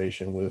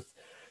conversation with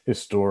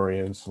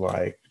historians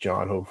like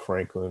John Hope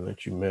Franklin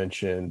that you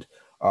mentioned,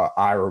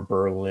 Ira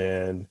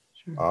Berlin,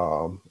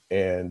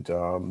 and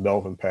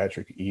Melvin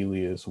Patrick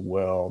Ely as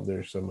well.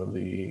 There's some of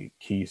the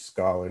key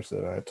scholars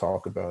that I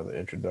talk about in the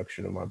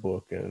introduction of my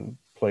book and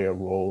play a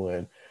role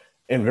in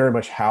very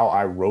much how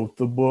I wrote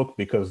the book,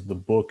 because the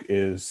book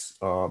is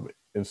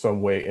in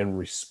some way in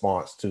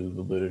response to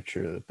the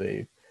literature that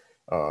they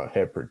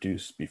had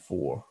produced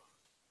before.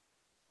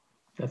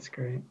 That's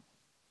great.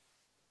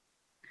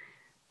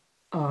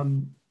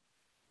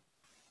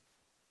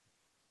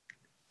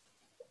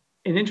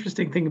 An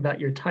interesting thing about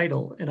your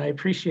title, and I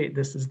appreciate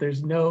this, is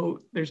there's no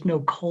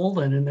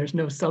colon and there's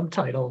no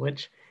subtitle,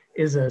 which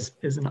is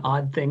an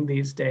odd thing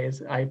these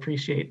days. I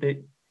appreciate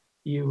that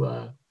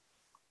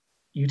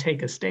you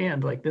take a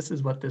stand, like this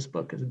is what this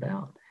book is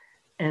about.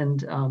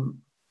 And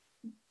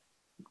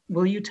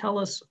will you tell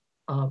us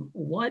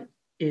what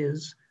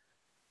is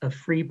a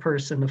free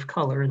person of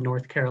color in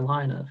North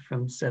Carolina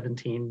from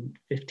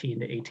 1715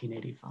 to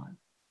 1885?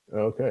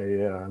 Okay,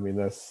 yeah,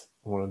 that's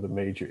one of the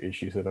major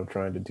issues that I'm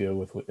trying to deal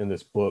with in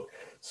this book.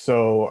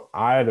 So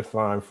I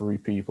define free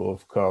people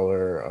of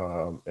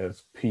color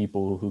as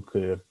people who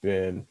could have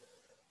been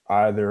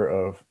either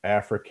of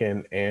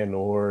African and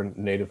or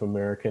Native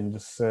American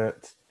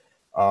descent,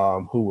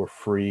 who were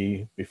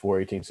free before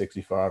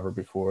 1865 or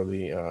before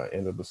the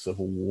end of the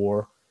Civil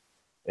War.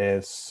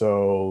 And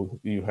so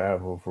you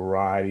have a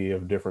variety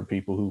of different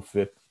people who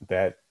fit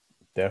that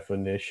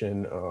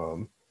definition,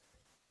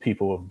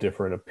 people of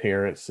different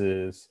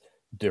appearances,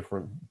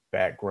 different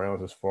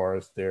backgrounds as far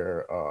as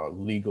their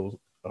legal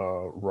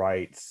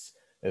rights,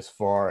 as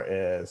far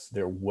as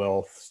their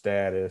wealth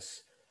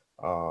status,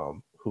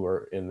 who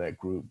are in that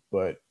group.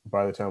 But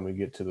by the time we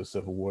get to the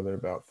Civil War, there are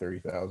about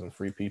 30,000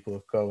 free people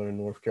of color in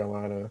North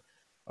Carolina.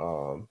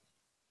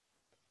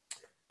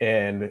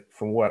 And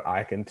from what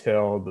I can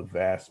tell, the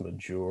vast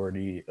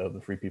majority of the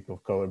free people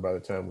of color by the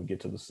time we get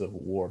to the Civil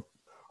War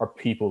are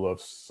people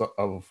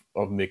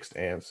of mixed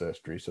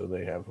ancestry. So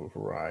they have a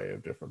variety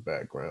of different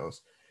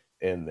backgrounds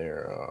in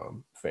their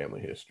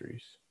family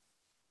histories.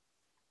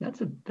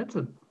 That's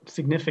a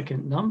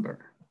significant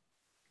number.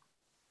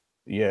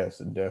 Yes,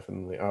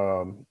 definitely.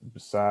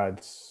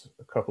 Besides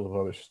a couple of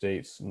other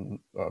states,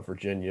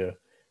 Virginia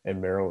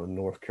and Maryland,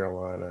 North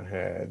Carolina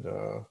had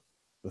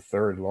the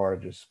third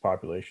largest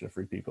population of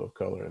free people of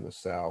color in the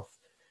South.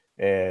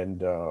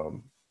 And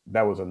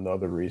that was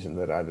another reason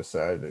that I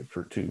decided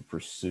to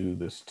pursue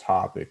this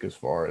topic as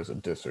far as a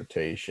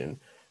dissertation,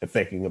 and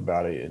thinking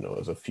about it,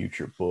 as a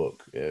future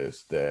book,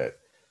 is that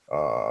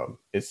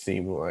it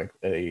seemed like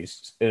an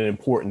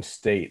important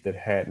state that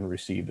hadn't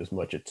received as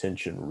much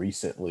attention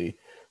recently.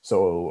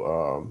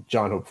 So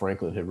John Hope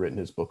Franklin had written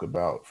his book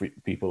about free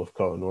people of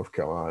color in North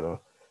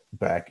Carolina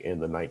back in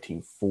the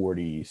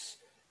 1940s.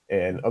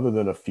 And other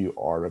than a few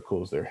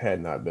articles, there had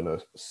not been a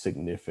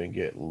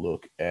significant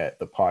look at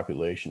the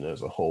population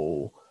as a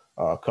whole.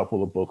 A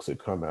couple of books had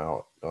come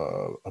out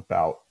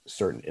about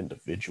certain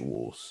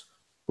individuals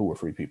who were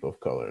free people of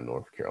color in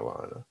North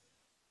Carolina.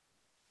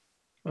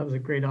 That was a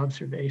great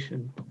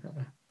observation.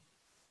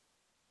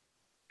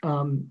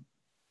 In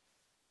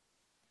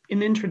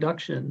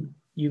introduction,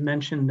 you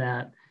mentioned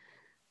that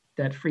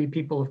free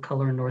people of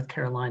color in North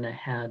Carolina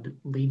had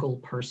legal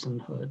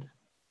personhood.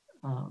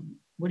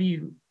 What do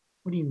you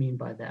mean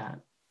by that?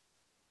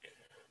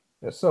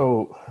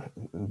 So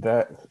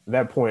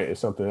that point is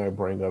something I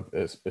bring up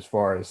as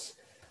far as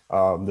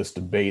this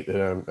debate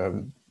that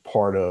I'm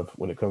part of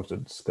when it comes to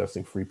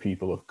discussing free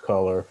people of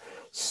color.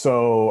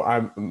 So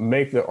I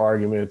make the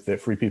argument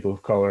that free people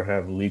of color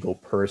have legal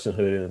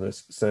personhood in the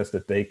sense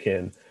that they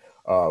can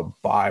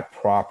buy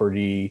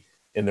property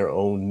in their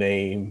own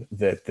name,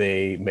 that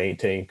they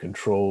maintain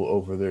control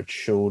over their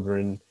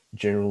children,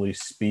 generally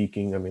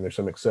speaking. I mean, there's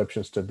some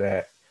exceptions to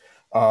that.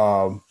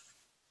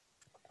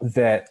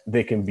 That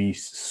they can be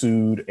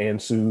sued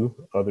and sue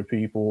other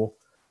people.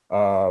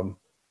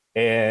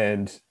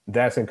 And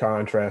that's in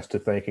contrast to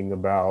thinking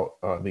about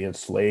the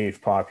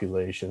enslaved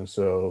population.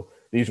 So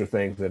these are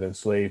things that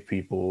enslaved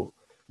people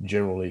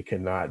generally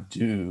cannot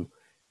do.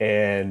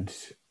 And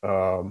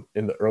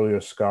in the earlier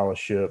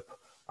scholarship,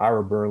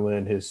 Ira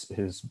Berlin,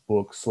 his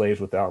book,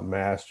 Slaves Without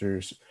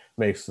Masters,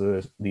 makes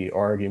the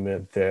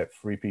argument that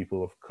free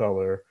people of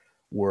color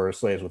were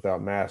slaves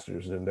without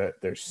masters, and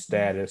that their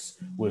status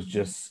was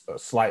just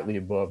slightly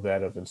above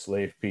that of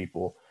enslaved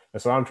people.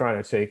 And so I'm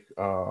trying to take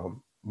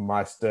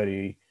my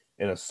study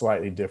in a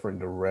slightly different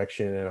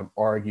direction, and I'm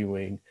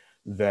arguing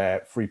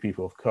that free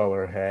people of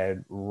color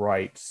had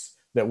rights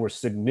that were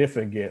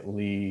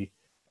significantly,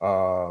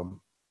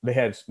 they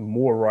had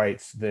more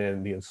rights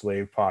than the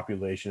enslaved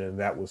population, and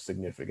that was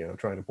significant. I'm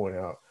trying to point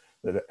out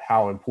that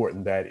how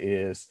important that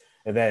is,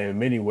 and that in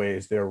many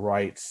ways their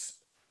rights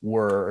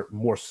were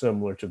more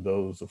similar to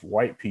those of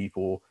white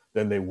people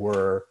than they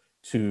were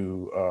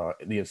to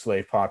the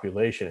enslaved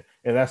population.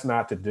 And that's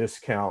not to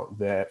discount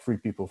that free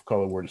people of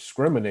color were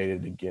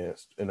discriminated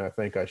against. And I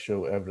think I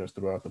show evidence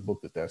throughout the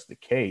book that that's the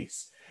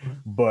case.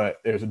 But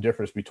there's a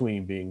difference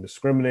between being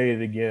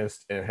discriminated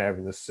against and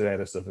having the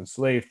status of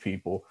enslaved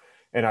people.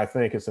 And I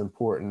think it's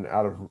important,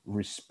 out of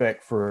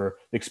respect for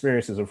the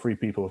experiences of free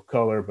people of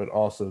color, but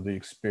also the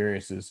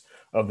experiences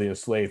of the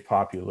enslaved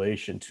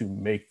population, to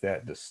make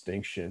that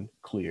distinction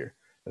clear.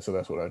 And so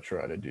that's what I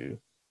try to do.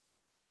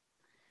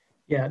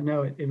 Yeah,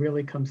 no, it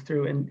really comes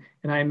through. And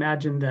I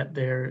imagine that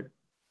their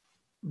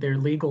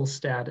legal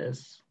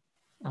status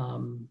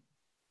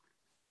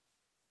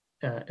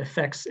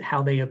affects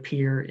how they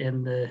appear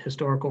in the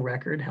historical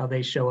record, how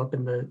they show up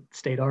in the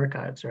state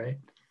archives, right?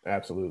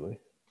 Absolutely.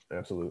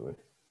 Absolutely.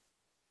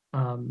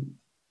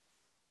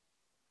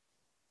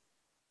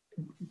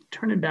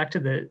 Turning back to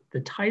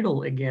the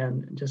title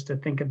again, just to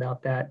think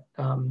about that,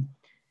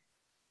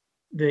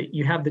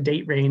 you have the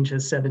date range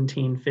as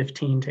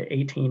 1715 to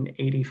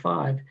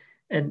 1885,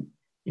 and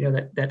you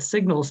know that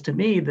signals to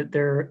me that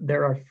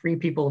there are free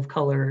people of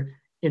color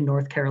in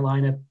North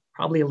Carolina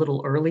probably a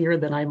little earlier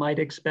than I might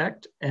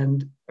expect,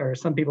 or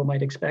some people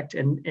might expect,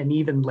 and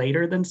even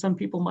later than some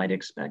people might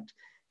expect.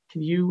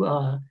 Can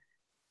you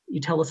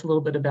tell us a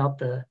little bit about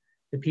the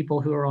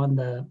people who are on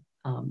the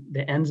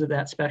ends of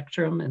that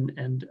spectrum,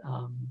 and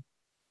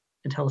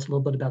tell us a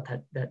little bit about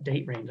that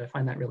date range? I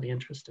find that really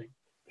interesting.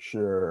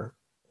 Sure.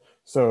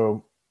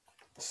 So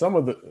some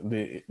of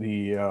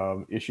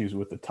the issues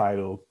with the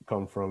title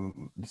come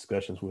from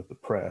discussions with the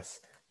press.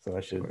 So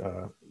I should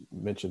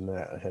mention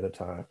that ahead of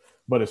time.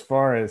 But as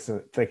far as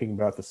thinking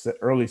about the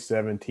early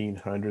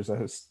 1700s,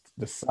 I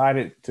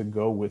decided to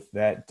go with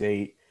that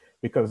date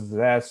because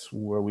that's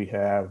where we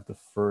have the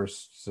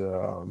first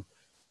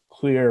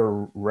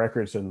clear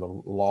records in the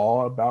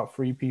law about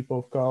free people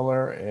of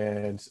color.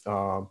 And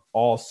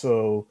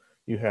also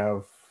you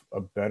have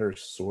a better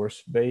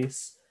source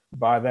base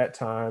by that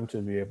time to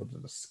be able to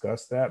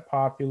discuss that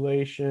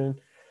population.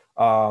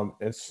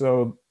 And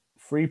so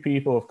free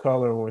people of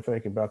color, when we're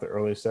thinking about the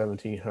early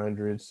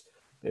 1700s,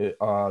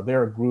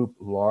 they're a group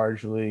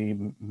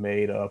largely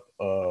made up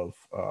of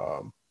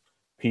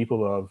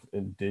people of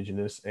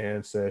indigenous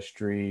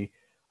ancestry,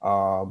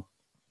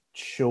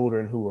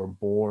 children who are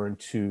born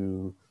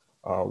to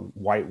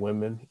white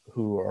women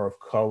who are of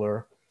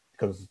color,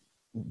 because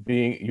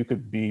you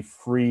could be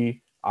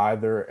free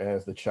either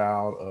as the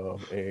child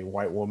of a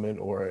white woman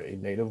or a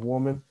Native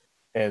woman.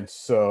 And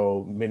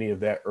so many of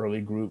that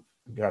early group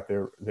got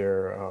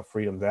their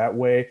freedom that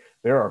way.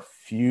 There are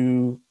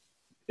few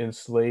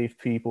enslaved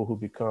people who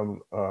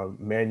become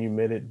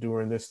manumitted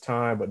during this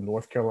time, but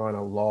North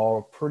Carolina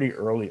law pretty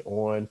early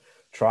on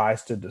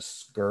tries to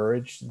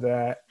discourage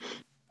that.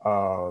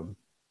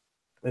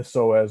 And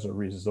so as a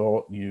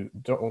result, you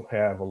don't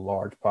have a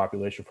large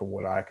population, from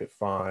what I could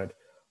find,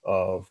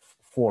 of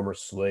former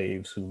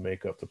slaves who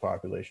make up the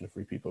population of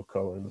free people of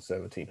color in the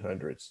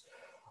 1700s.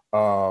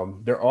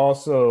 There are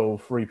also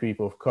free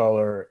people of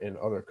color in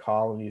other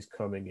colonies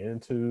coming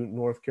into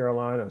North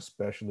Carolina,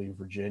 especially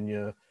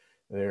Virginia.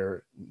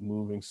 They're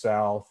moving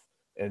south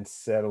and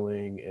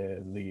settling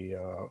in the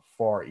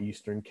far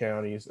eastern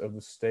counties of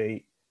the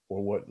state,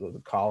 or what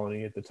the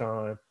colony at the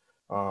time.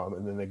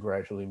 And then they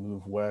gradually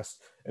move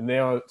west. And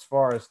now, as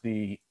far as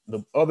the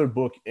other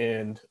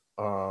bookend,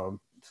 so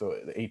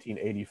the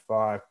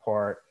 1885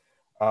 part,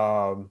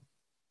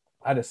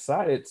 I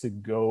decided to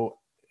go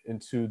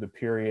into the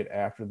period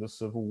after the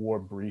Civil War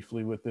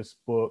briefly with this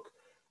book.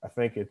 I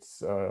think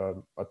it's a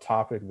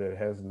topic that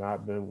has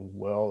not been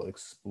well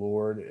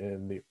explored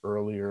in the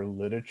earlier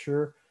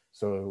literature.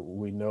 So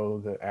we know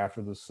that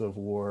after the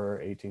Civil War,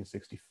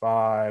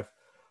 1865,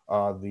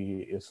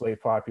 the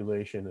enslaved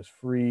population is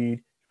freed.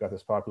 You've got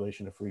this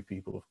population of free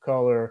people of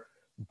color,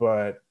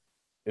 but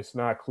it's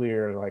not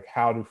clear, like,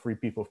 how do free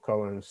people of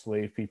color and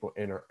enslaved people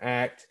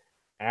interact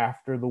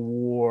after the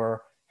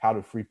war? How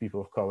do free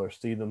people of color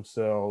see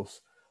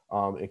themselves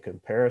in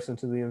comparison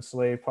to the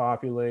enslaved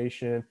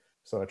population?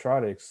 So I try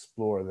to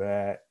explore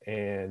that.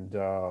 And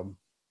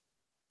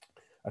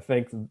I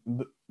think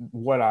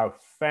what I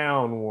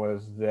found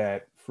was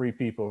that free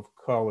people of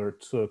color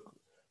took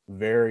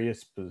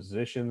various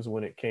positions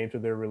when it came to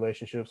their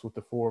relationships with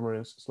the former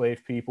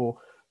enslaved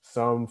people.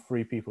 Some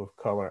free people of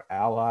color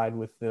allied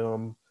with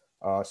them,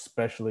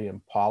 especially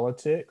in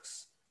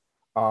politics,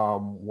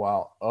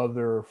 while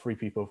other free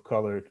people of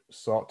color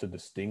sought to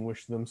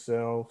distinguish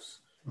themselves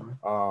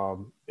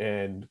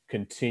and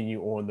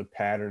continue on the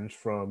patterns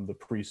from the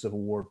pre-Civil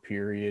War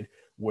period,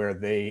 where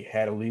they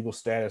had a legal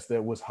status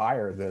that was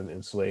higher than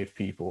enslaved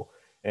people.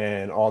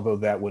 And although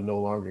that would no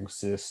longer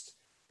exist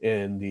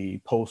in the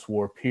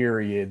post-war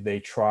period, they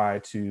try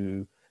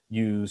to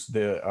use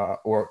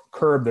or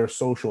curb their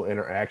social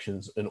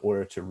interactions in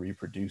order to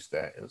reproduce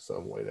that in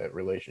some way, that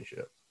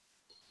relationship.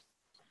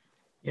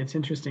 It's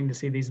interesting to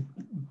see these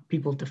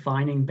people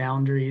defining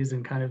boundaries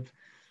and kind of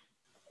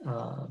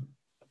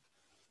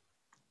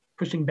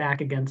pushing back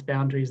against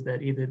boundaries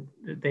that either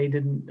they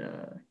didn't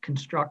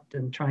construct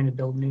and trying to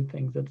build new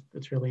things.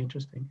 That's really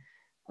interesting.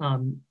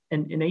 And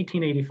in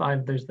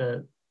 1885, there's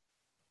the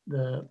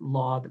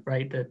law,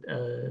 right,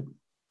 that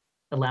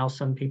allows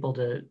some people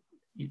to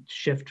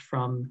shift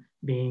from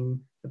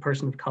being a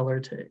person of color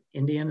to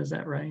Indian. Is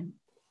that right?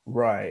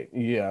 Right.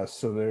 Yeah.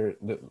 So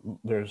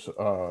there's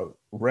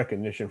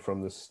recognition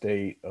from the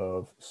state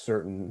of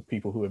certain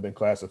people who have been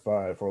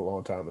classified for a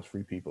long time as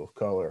free people of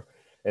color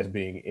as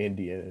being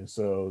Indian, and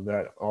so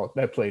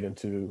that played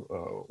into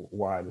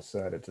why I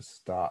decided to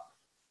stop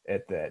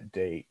at that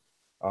date.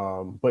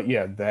 But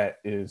yeah, that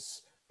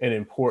is an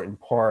important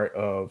part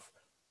of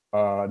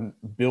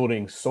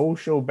building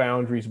social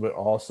boundaries, but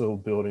also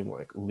building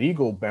like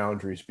legal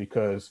boundaries,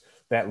 because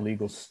that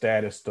legal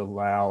status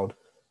allowed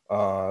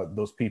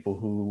those people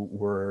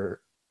who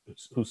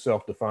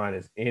self-define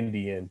as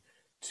Indian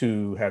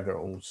to have their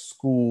own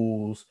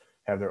schools,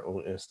 have their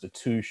own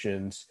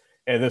institutions.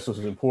 And this was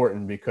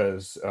important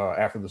because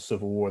after the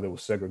Civil War, there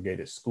was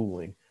segregated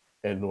schooling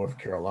in North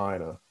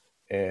Carolina.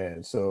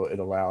 And so it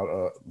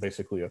allowed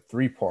basically a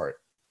three-part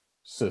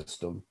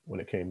system when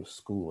it came to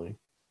schooling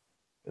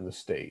in the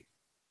state.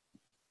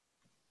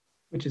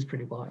 Which is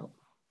pretty wild.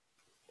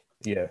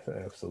 Yeah,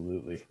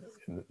 absolutely.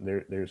 And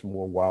there's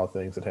more wild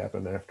things that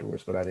happened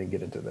afterwards, but I didn't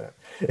get into that.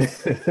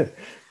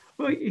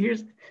 Well,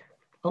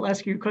 I'll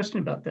ask you a question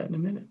about that in a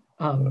minute.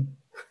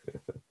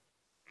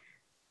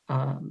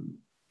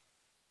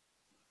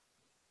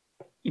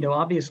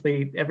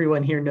 Obviously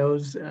everyone here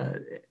knows,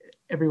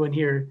 everyone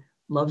here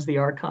loves the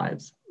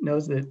archives,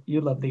 knows that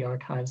you love the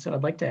archives. So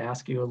I'd like to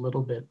ask you a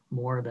little bit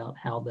more about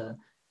how the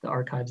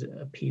archives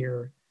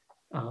appear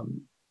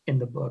in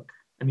the book.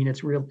 I mean,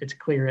 it's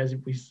clear, as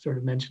we sort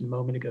of mentioned a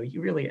moment ago,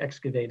 you really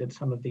excavated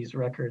some of these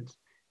records.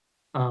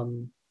 How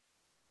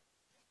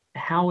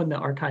in the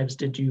archives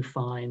did you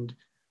find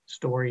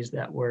stories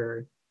that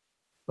were,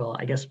 well,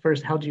 I guess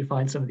first, how did you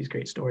find some of these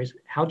great stories?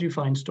 How did you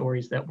find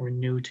stories that were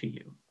new to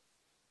you?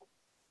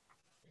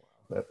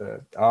 It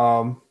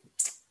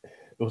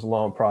was a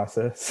long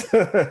process.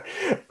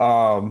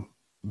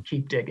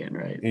 Keep digging,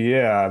 right?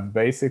 Yeah,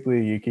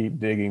 basically you keep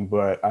digging.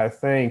 But I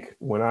think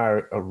when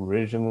I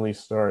originally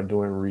started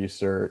doing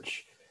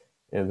research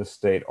in the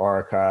state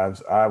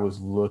archives, I was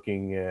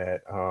looking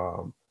at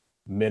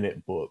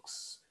minute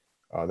books.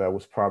 That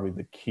was probably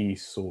the key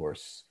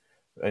source.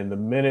 And the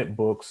minute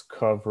books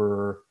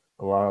cover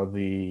a lot of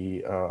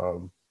the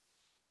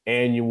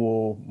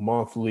annual,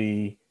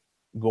 monthly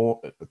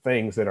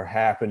things that are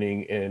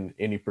happening in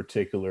any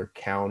particular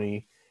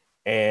county.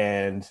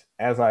 And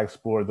as I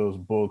explored those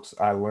books,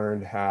 I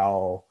learned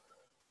how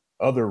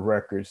other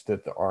records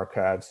that the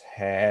archives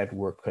had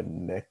were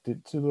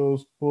connected to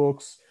those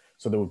books.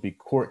 So there would be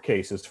court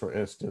cases, for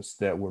instance,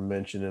 that were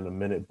mentioned in a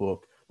minute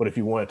book. But if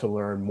you wanted to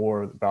learn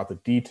more about the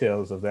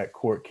details of that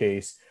court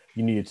case,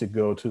 you needed to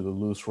go to the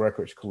loose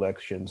records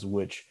collections,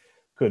 which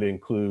could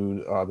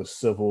include the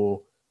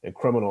civil and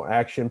criminal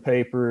action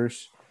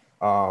papers.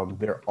 There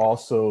are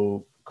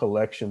also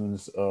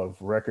collections of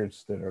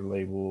records that are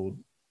labeled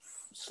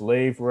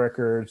slave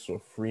records or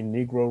free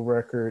Negro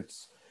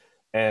records.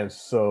 And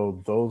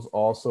so those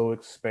also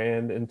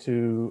expand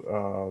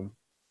into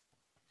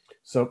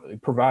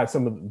provide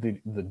some of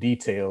the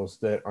details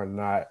that are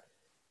not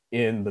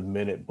in the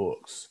minute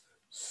books.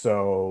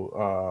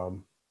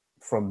 So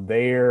from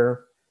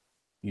there,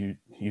 you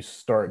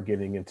start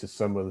getting into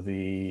some of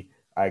the,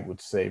 I would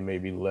say,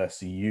 maybe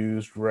less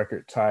used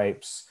record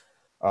types.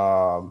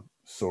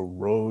 So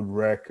road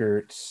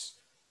records,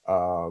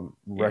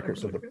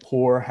 records of the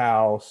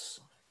poorhouse,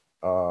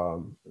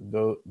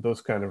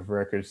 those kind of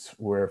records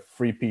where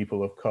free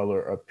people of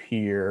color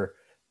appear,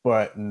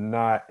 but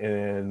not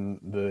in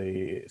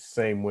the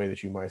same way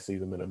that you might see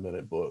them in a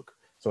minute book.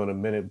 So in a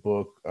minute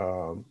book,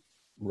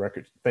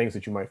 records, things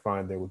that you might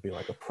find there would be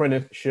like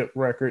apprenticeship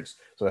records.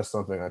 So that's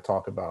something I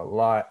talk about a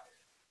lot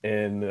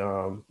in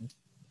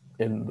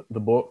the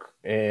book.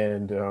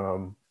 And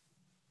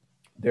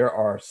there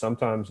are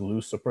sometimes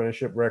loose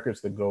apprenticeship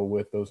records that go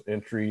with those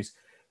entries,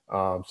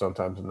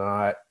 sometimes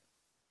not.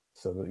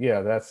 So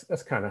yeah,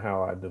 that's kind of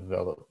how I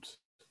developed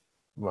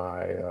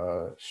my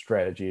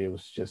strategy. It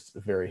was just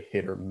a very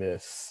hit or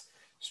miss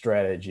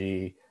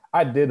strategy.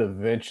 I did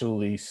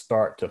eventually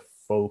start to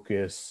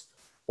focus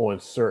on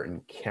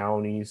certain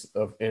counties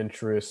of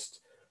interest.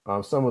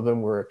 Some of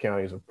them were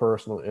counties of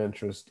personal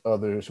interest.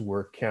 Others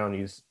were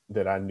counties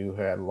that I knew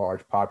had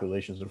large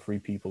populations of free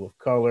people of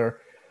color,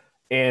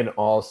 and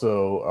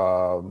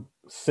also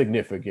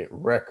significant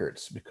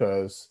records,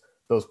 because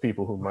those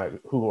people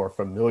who are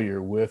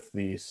familiar with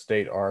the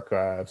state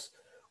archives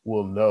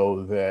will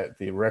know that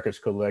the records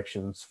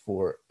collections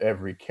for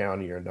every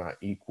county are not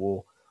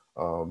equal.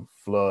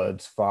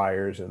 Floods,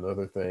 fires, and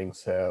other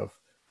things have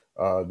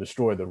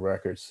destroyed the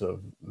records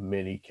of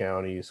many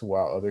counties,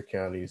 while other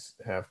counties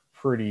have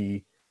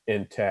pretty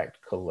intact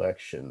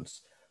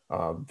collections.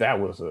 That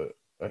was a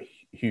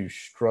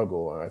huge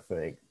struggle, I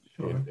think,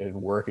 in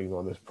working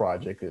on this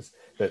project, is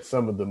that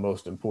some of the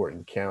most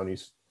important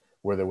counties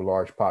where there were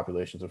large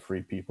populations of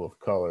free people of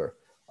color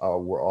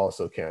were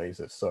also counties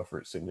that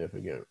suffered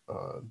significant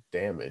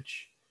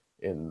damage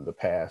in the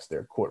past.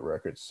 Their court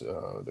records,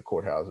 the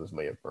courthouses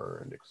may have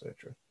burned,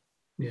 etc.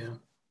 Yeah,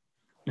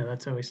 no,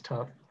 that's always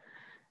tough.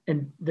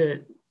 And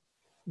the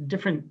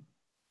different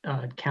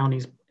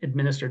counties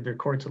administered their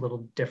courts a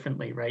little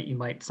differently,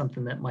 right?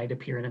 Something that might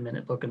appear in a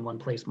minute book in one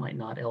place might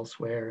not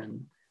elsewhere.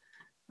 And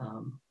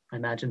I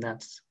imagine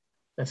that's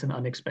an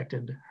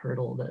unexpected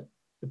hurdle that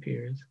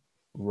appears.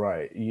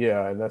 Right.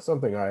 Yeah. And that's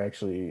something I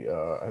actually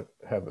I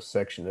have a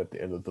section at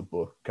the end of the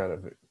book kind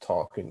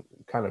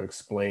of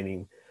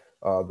explaining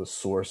the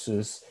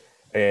sources.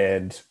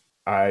 And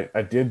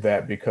I did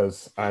that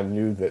because I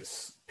knew that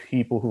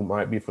people who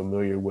might be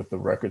familiar with the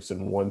records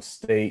in one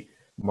state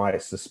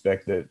might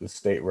suspect that the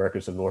state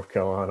records in North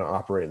Carolina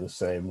operate in the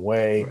same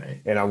way.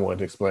 Right. And I wanted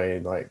to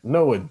explain, like,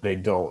 no, they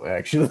don't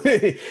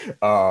actually,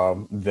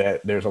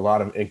 that there's a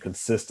lot of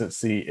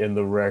inconsistency in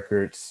the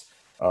records.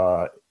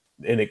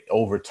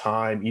 Over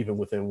time, even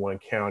within one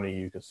county,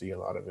 you can see a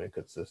lot of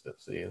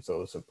inconsistency. And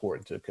so it's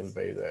important to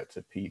convey that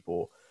to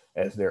people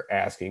as they're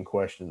asking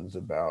questions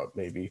about,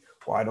 maybe,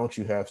 why don't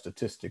you have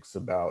statistics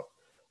about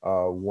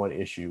one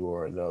issue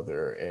or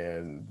another?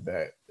 And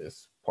that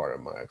is part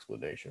of my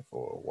explanation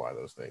for why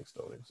those things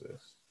don't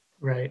exist.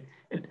 Right.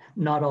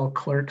 Not all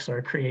clerks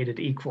are created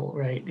equal,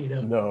 right?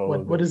 No,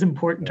 what is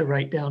important to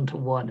write down to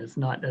one is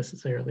not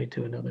necessarily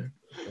to another.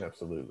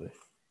 Absolutely.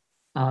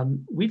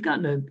 We've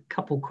gotten a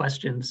couple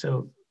questions,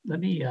 so let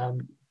me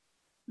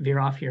veer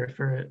off here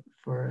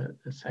for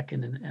a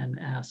second and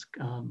ask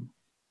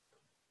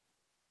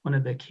one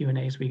of the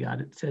Q&As we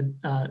got. It said,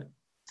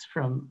 it's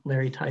from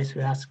Larry Tice, who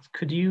asks,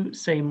 could you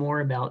say more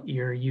about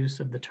your use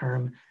of the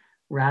term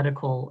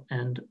radical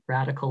and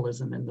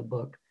radicalism in the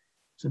book?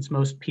 Since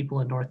most people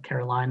in North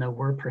Carolina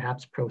were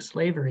perhaps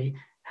pro-slavery,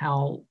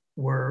 how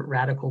were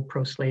radical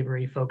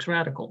pro-slavery folks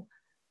radical?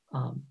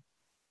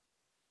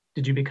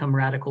 Did you become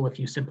radical if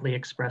you simply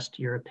expressed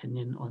your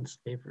opinion on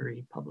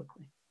slavery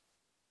publicly?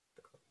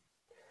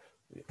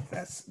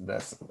 That's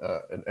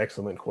an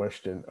excellent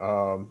question.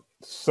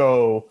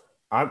 So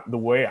the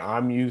way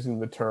I'm using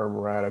the term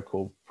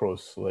radical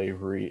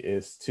pro-slavery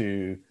is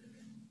to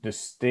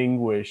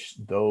distinguish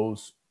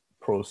those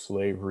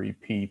pro-slavery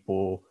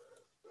people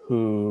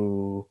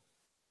who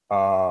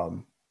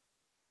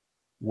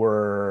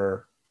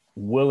were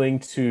willing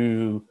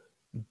to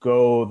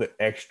go the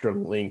extra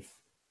length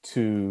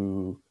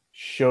to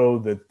show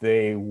that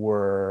they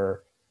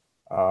were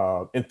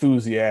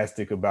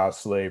enthusiastic about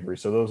slavery.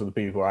 So those are the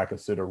people I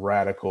consider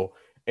radical.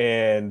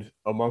 And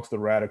amongst the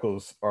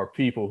radicals are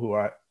people who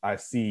I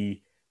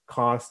see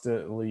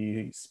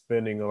constantly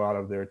spending a lot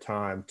of their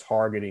time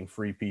targeting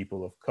free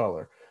people of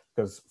color.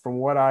 Because from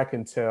what I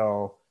can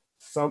tell,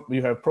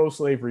 you have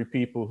pro-slavery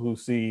people who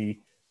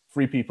see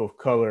free people of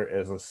color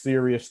as a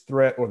serious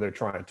threat, or they're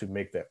trying to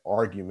make that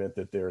argument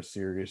that they're a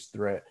serious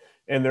threat.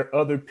 And there are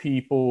other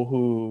people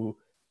who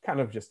kind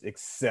of just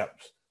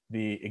accept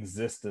the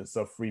existence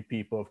of free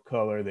people of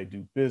color. They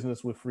do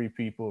business with free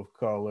people of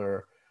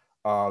color.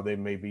 They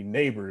may be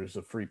neighbors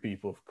of free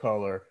people of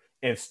color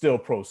and still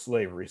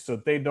pro-slavery. So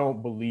they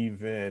don't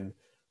believe in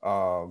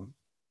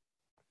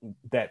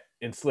that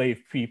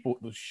enslaved people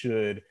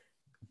should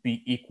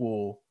be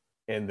equal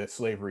and that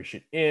slavery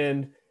should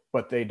end,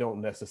 but they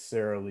don't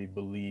necessarily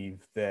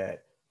believe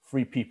that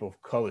free people of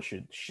color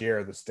should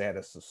share the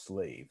status of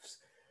slaves.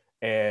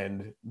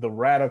 And the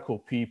radical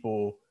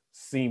people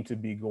seem to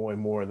be going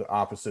more in the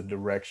opposite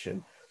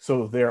direction.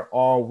 So they're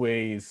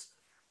always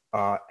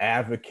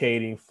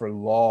advocating for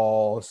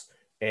laws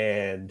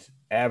and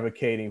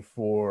advocating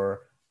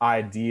for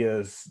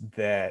ideas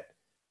that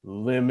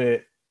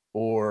limit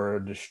or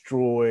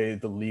destroy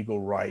the legal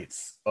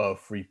rights of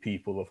free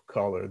people of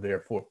color,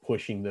 therefore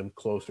pushing them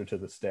closer to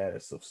the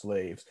status of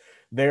slaves.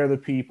 They're the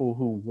people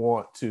who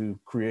want to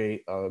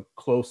create a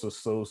close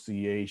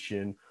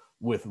association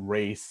with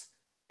race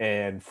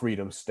and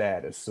freedom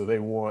status. So they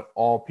want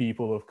all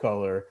people of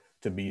color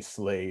to be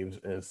slaves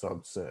in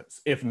some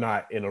sense, if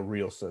not in a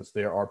real sense.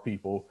 There are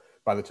people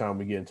by the time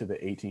we get into the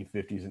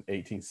 1850s and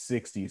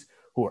 1860s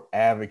who are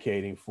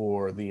advocating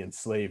for the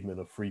enslavement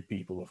of free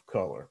people of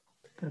color.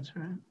 That's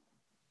right.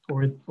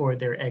 Or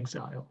their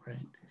exile,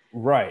 right?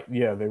 Right.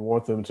 Yeah. They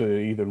want them to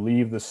either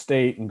leave the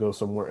state and go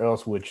somewhere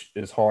else, which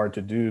is hard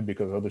to do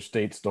because other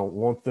states don't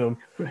want them,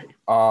 right.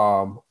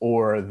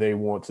 Or they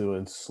want to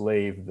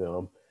enslave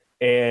them.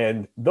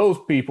 And those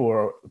people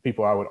are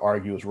people I would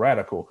argue is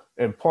radical.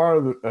 And part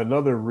of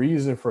another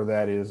reason for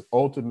that is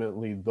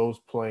ultimately those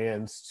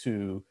plans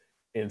to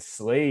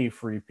enslave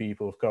free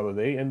people of color,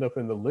 they end up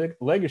in the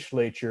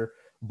legislature,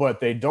 but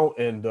they don't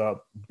end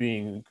up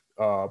being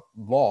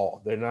law.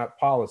 They're not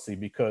policy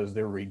because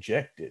they're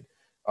rejected.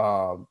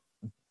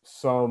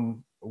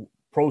 Some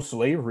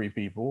pro-slavery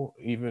people,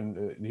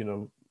 even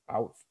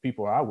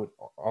people I would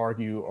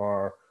argue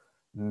are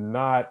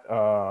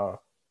not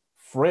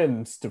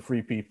friends to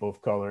free people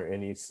of color in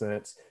any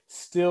sense,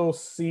 still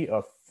see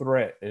a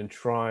threat in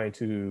trying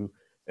to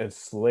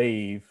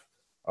enslave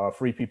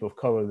free people of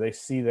color. They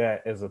see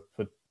that as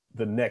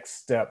the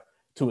next step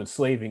to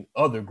enslaving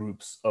other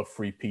groups of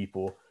free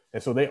people.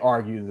 And so they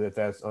argue that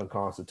that's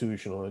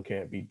unconstitutional and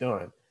can't be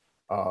done.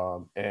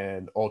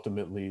 And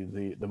ultimately,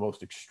 the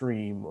most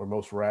extreme or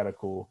most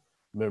radical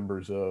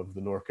members of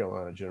the North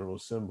Carolina General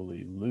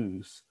Assembly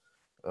lose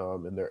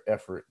in their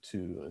effort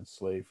to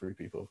enslave free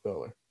people of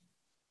color.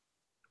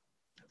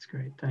 That's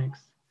great, thanks.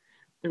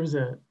 There was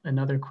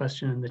another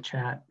question in the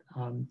chat.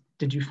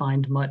 Did you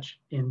find much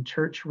in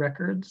church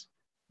records?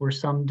 Were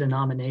some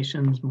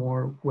denominations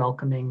more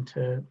welcoming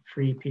to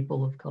free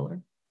people of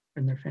color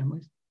and their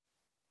families?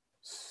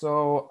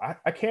 So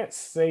I can't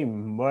say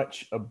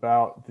much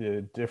about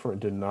the different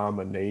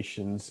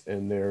denominations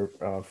and their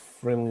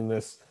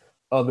friendliness,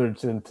 other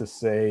than to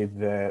say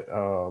that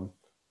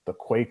the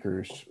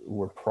Quakers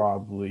were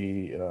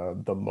probably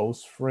the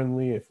most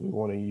friendly, if we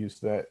want to use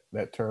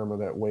that term or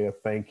that way of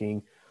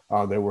thinking.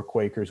 There were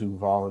Quakers who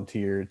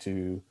volunteered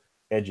to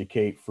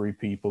educate free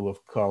people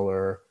of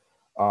color,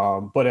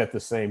 but at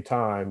the same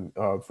time,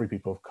 free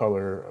people of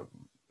color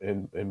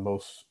in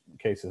most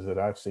cases that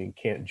I've seen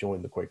can't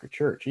join the Quaker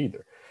Church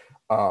either.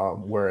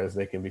 Whereas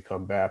they can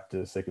become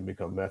Baptists, they can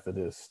become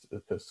Methodists,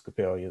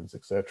 Episcopalians,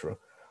 etc.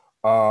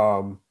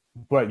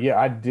 But yeah,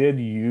 I did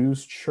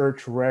use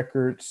church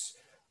records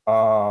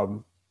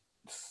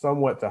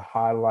somewhat to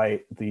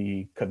highlight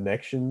the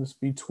connections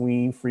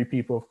between free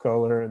people of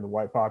color and the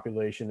white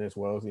population, as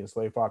well as the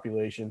enslaved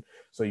population.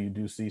 So you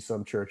do see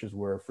some churches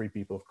where free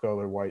people of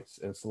color, whites,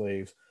 and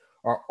slaves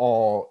are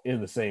all in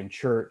the same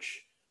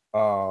church.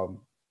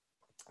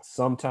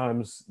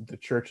 Sometimes the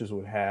churches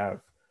would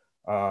have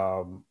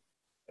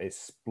a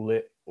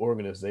split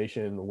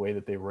organization in the way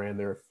that they ran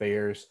their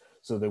affairs.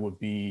 So there would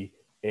be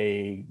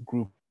a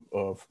group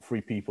of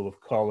free people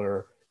of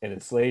color and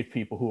enslaved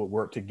people who would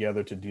work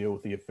together to deal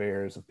with the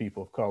affairs of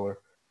people of color.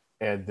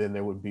 And then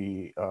there would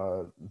be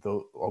a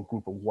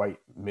group of white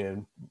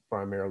men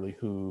primarily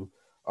who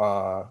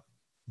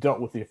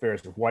dealt with the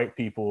affairs of white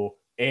people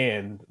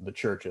and the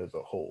church as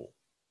a whole.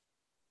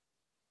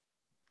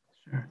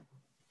 Sure.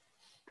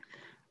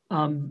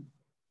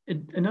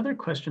 Another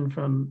question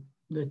from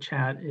the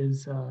chat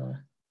is,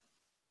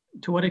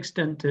 to what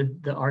extent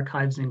did the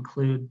archives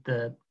include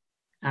the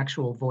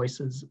actual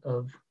voices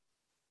of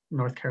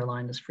North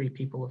Carolina's free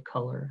people of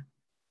color?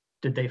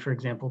 Did they, for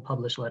example,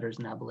 publish letters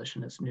in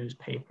abolitionist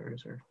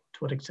newspapers, or to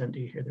what extent do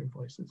you hear their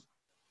voices?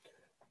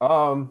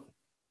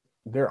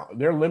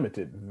 They're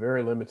limited,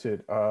 very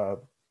limited.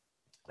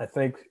 I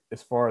think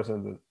as far as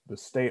in the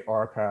state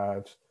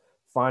archives,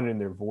 finding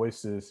their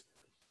voices,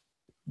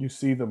 you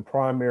see them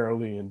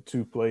primarily in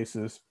two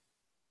places: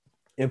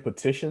 in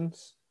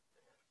petitions.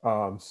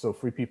 So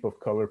free people of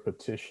color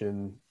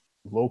petition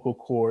local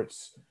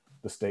courts,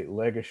 the state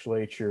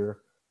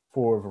legislature,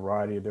 for a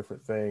variety of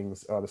different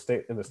things.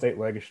 In the state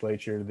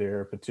legislature,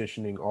 they're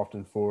petitioning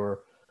often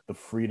for the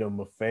freedom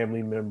of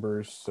family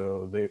members.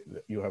 So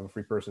you have a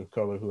free person of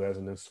color who has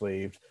an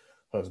enslaved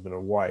husband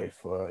or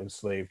wife,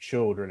 enslaved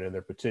children, and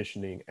they're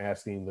petitioning,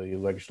 asking the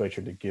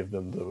legislature to give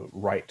them the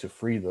right to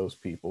free those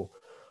people.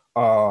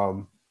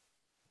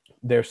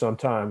 They're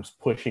sometimes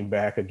pushing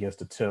back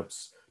against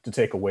attempts to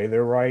take away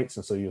their rights.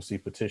 And so you'll see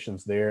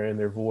petitions there in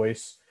their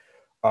voice.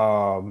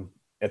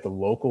 At the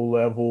local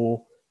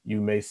level,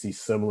 you may see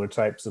similar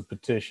types of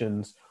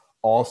petitions.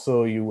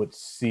 Also, you would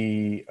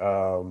see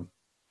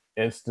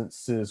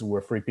instances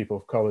where free people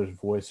of color's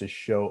voices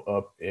show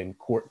up in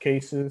court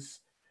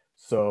cases.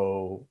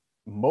 So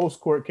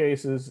most court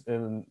cases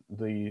in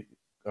the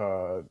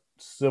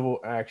civil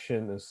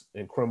action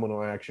and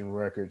criminal action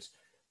records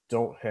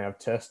don't have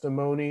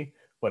testimony,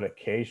 but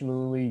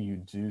occasionally you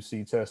do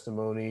see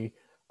testimony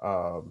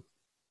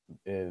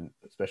in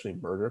especially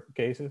murder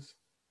cases.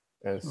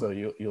 And so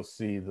you'll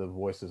see the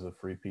voices of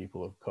free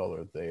people of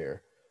color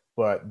there,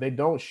 but they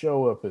don't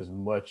show up as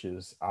much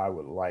as I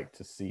would like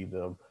to see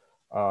them.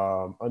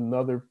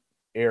 Another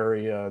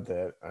area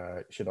that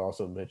I should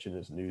also mention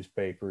is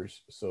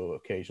newspapers. So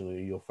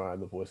occasionally you'll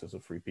find the voices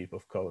of free people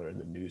of color in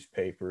the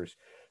newspapers,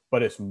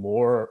 but it's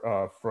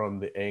more from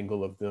the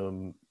angle of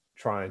them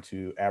trying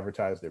to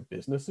advertise their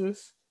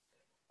businesses.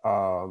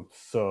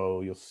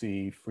 So you'll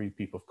see free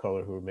people of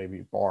color who are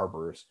maybe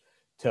barbers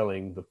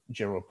telling the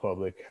general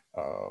public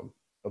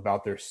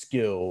about their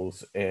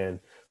skills and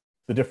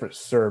the different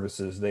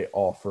services they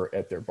offer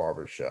at their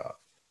barber shop.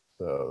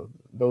 So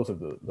those are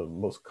the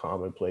most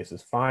common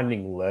places.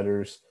 Finding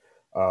letters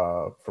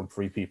from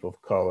free people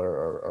of color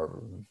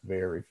are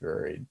very,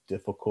 very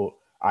difficult.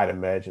 I'd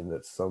imagine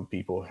that some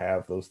people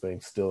have those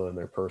things still in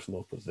their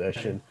personal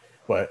possession,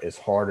 but it's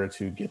harder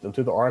to get them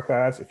to the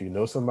archives. If you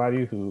know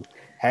somebody who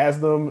has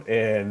them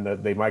and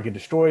they might get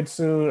destroyed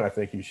soon, I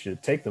think you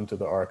should take them to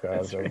the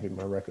archives. That would be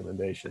my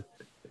recommendation.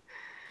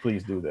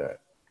 Please do that.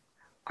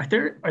 Are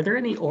there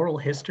any oral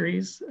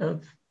histories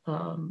of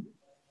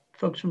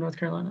folks from North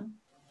Carolina?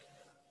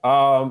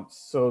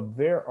 So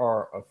there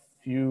are a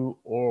few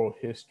oral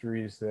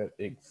histories that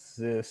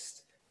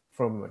exist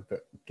from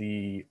like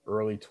the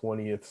early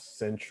 20th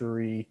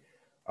century.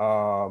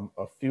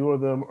 A few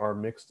of them are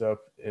mixed up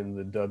in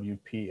the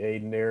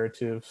WPA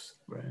narratives,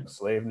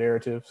 slave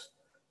narratives,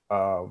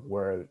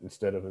 where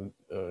instead of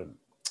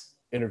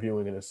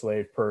interviewing an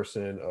enslaved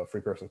person, a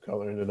free person of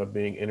color ended up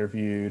being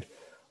interviewed.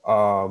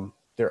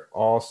 There are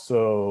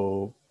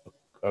also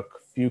a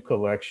few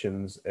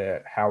collections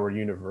at Howard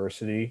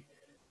University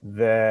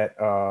that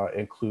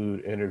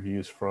include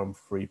interviews from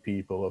free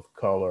people of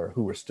color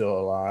who were still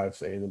alive,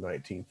 say in the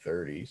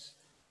 1930s.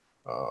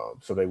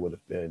 So they would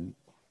have been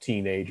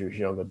teenagers,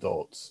 young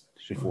adults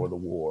before the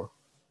war.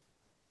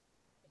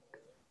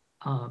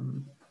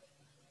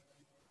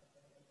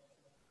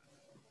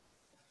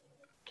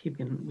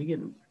 We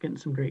getting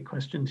some great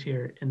questions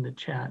here in the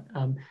chat.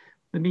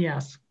 Let me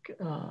ask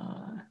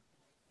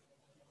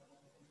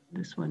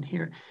this one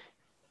here.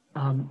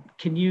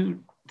 Can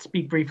you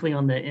speak briefly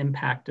on the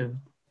impact of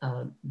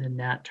the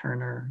Nat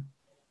Turner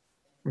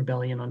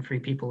Rebellion on free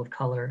people of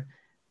color?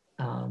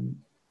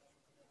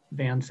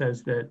 Van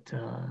says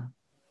that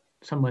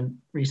someone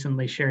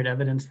recently shared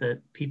evidence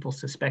that people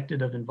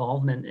suspected of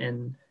involvement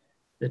in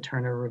the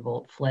Turner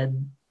Revolt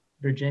fled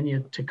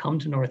Virginia to come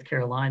to North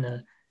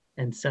Carolina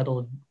and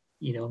settled,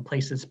 in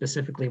places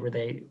specifically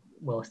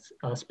where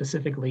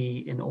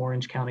specifically in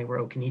Orange County where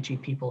Occaneechi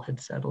people had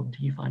settled.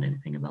 Do you find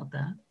anything about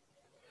that?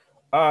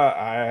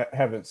 I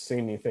haven't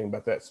seen anything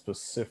about that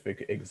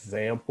specific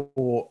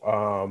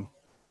example.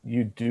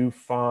 You do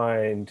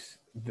find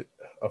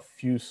a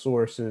few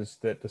sources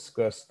that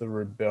discuss the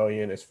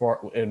rebellion as far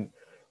in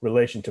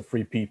relation to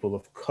free people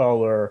of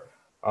color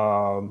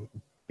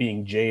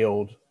being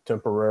jailed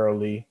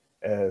temporarily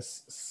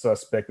as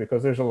suspect,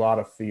 because there's a lot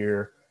of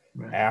fear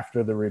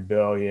after the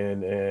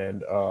rebellion,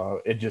 and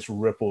it just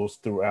ripples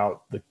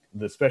throughout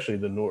especially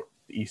the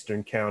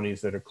northeastern counties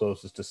that are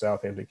closest to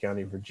Southampton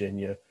County,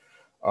 Virginia.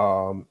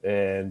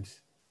 And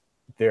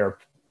there are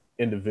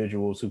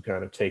individuals who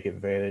kind of take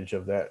advantage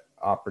of that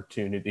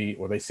opportunity,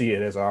 or they see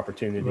it as an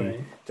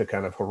opportunity to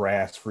kind of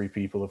harass free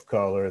people of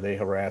color. They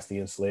harass the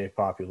enslaved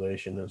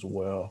population as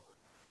well.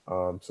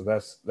 So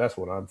that's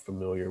what I'm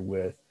familiar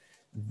with.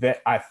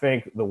 That I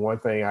think the one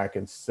thing I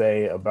can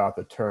say about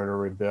the Turner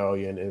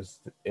Rebellion is,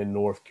 in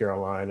North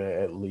Carolina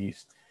at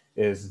least,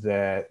 is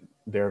that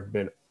there have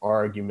been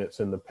arguments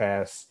in the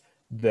past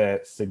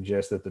that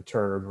suggest that the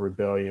Turner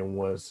Rebellion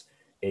was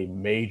a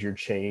major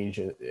change.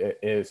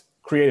 It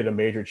created a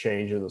major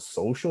change in the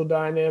social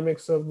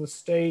dynamics of the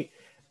state.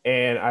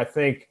 And I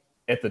think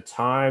at the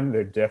time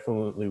there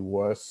definitely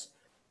was,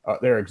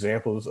 there are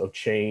examples of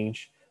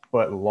change,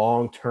 but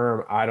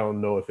long-term, I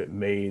don't know if it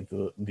made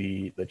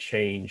the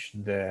change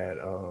that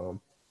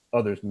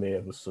others may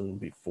have assumed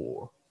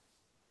before.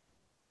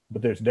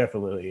 But there's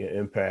definitely an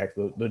impact.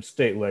 The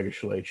state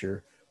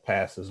legislature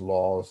passes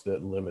laws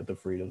that limit the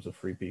freedoms of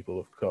free people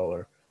of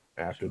color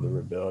after the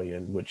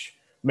rebellion, which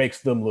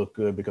makes them look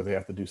good because they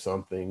have to do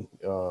something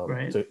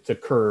to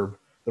curb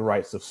the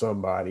rights of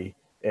somebody.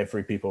 And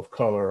free people of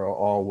color are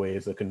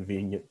always a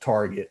convenient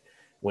target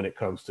when it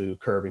comes to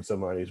curbing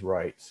somebody's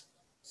rights.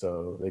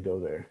 So they go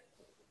there.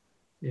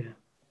 Yeah.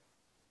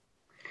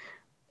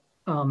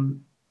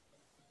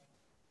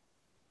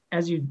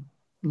 As you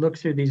look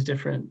through these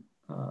different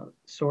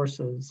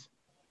sources,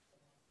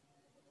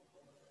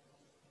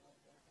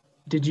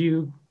 did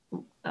you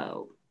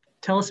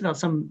tell us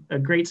about a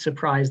great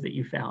surprise that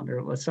you found,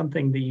 or was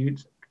something that you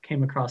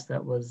came across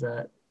that was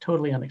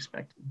totally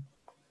unexpected?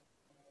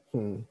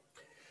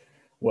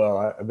 Well,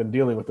 I've been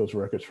dealing with those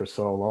records for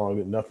so long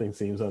that nothing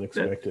seems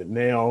unexpected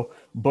now,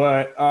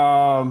 but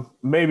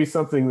maybe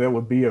something that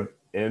would be of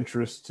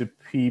interest to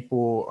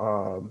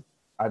people.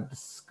 I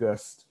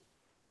discussed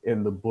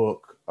in the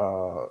book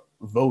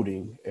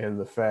voting and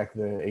the fact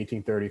that in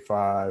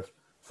 1835,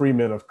 free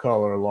men of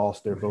color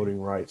lost their voting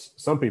rights.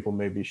 Some people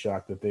may be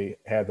shocked that they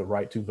had the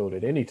right to vote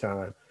at any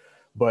time,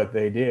 but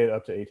they did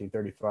up to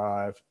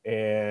 1835.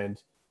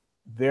 And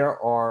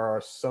there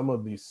are some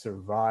of the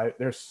surviving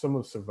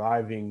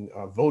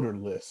voter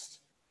lists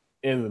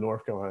in the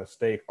North Carolina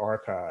State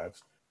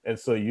Archives. And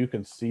so you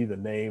can see the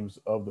names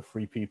of the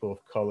free people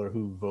of color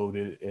who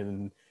voted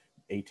in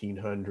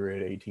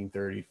 1800,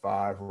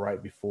 1835,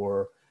 right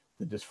before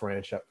the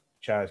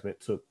disfranchisement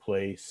took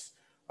place.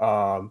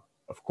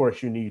 Of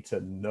course, you need to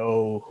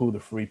know who the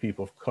free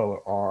people of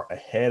color are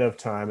ahead of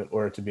time in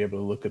order to be able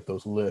to look at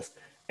those lists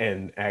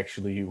and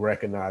actually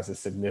recognize the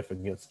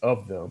significance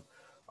of them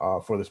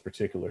for this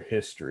particular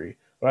history.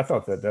 But I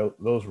thought that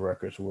those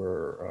records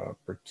were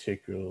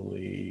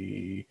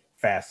particularly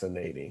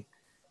fascinating.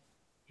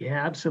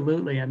 Yeah,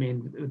 absolutely. I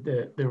mean,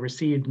 the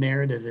received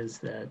narrative is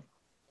that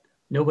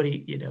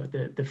nobody,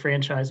 the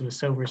franchise was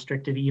so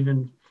restricted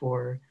even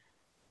for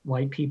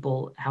white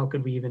people. How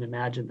could we even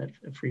imagine that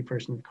a free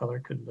person of color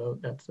could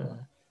vote?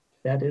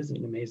 That is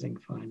an amazing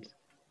find.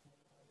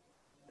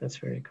 That's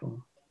very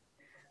cool.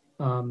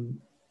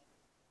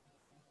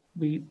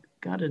 We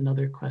got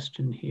another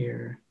question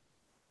here,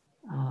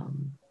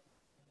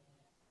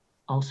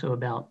 also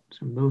about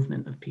some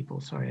movement of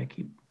people. Sorry, I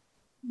keep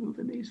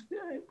moving these.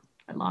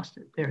 I lost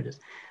it. There it is.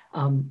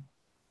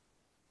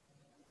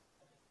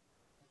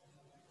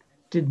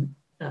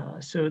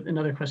 So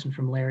another question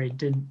from Larry,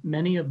 did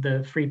many of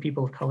the free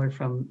people of color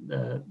from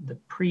the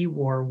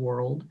pre-war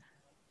world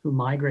who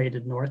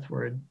migrated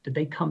northward, did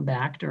they come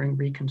back during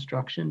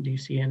Reconstruction? Do you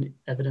see any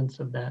evidence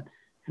of that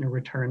kind of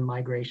return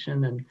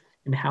migration,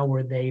 and how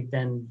were they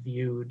then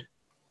viewed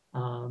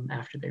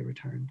after they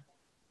returned?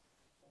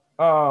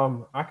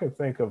 I can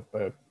think of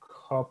a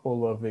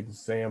couple of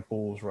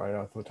examples right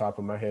off the top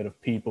of my head of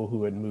people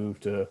who had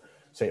moved to,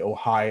 say,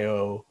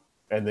 Ohio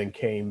and then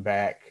came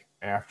back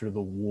after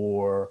the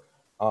war.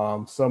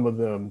 Some of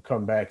them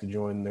come back to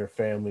join their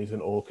families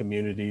in old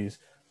communities.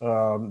 There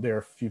are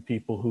a few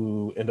people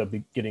who end up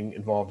getting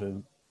involved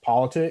in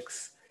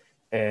politics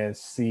and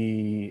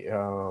see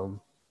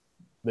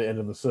the end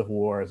of the Civil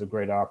War as a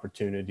great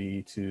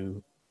opportunity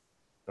to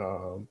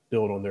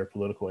build on their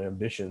political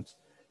ambitions.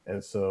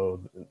 And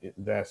so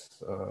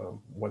that's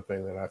one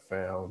thing that I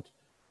found.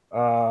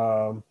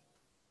 I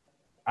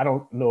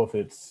don't know if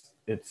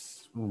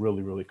it's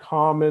really, really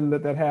common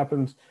that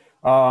happens.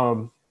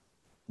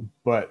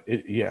 But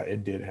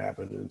it did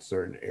happen in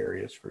certain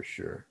areas for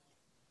sure.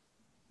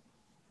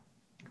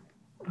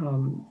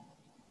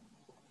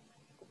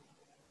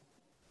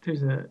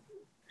 There's a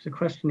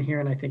question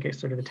here, and I think it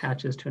sort of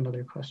attaches to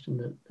another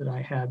question that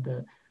I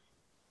had.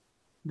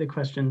 The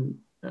question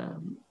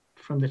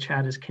from the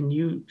chat is, can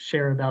you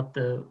share about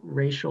the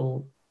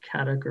racial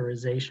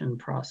categorization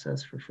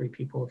process for free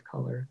people of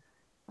color?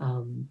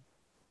 The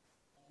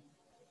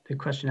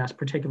question asks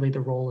particularly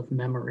the role of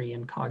memory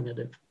and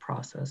cognitive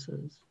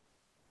processes.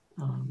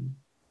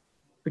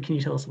 But can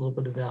you tell us a little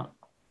bit about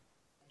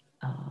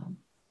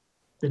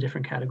the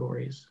different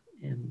categories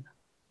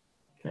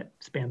that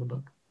span the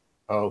book?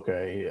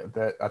 Okay,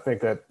 I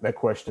think that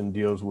question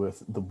deals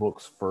with the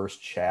book's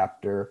first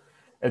chapter.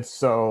 And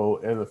so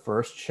in the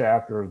first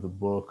chapter of the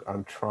book,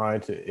 I'm trying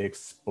to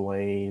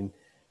explain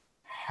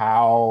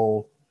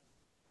how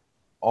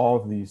all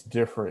of these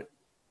different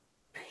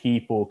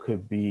people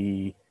could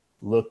be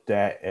looked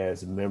at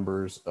as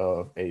members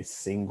of a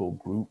single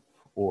group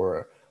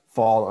or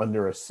fall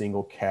under a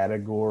single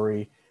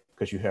category,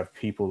 because you have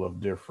people of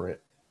different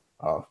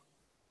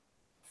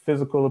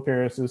physical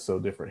appearances, so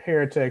different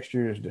hair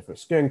textures, different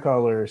skin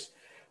colors.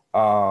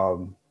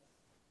 Some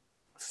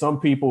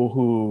people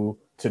who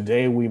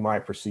today we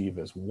might perceive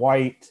as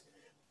white,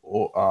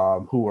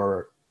 or, who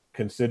are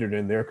considered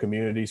in their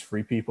communities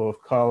free people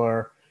of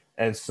color.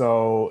 And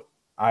so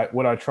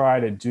what I try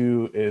to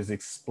do is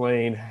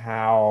explain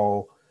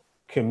how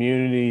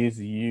communities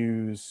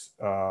use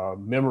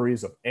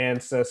memories of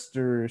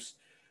ancestors.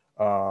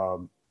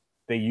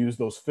 They use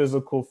those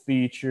physical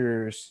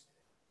features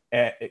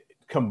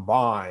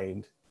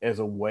combined as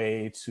a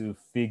way to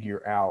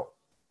figure out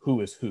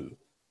who is who,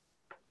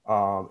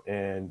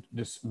 and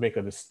just make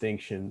a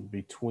distinction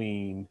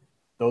between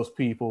those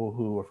people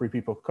who are free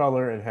people of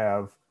color and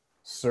have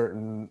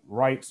certain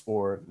rights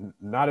or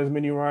not as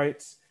many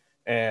rights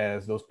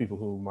as those people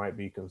who might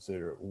be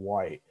considered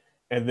white.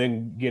 And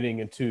then getting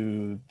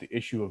into the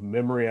issue of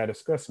memory, I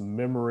discuss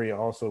memory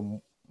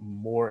also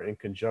more in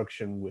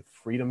conjunction with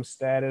freedom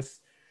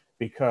status,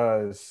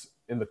 because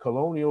in the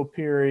colonial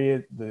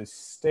period, the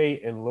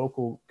state and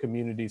local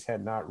communities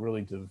had not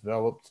really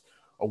developed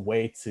a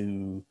way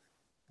to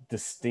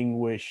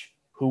distinguish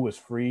who was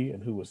free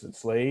and who was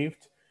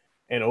enslaved.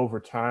 And over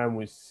time,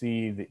 we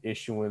see the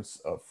issuance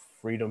of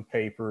freedom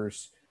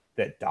papers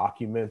that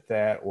document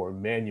that, or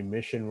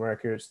manumission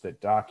records that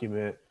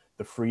document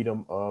the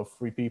freedom of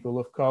free people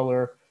of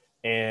color.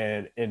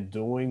 And in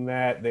doing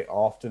that, they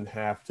often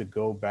have to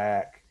go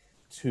back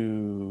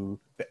to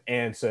the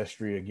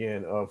ancestry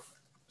again of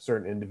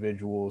certain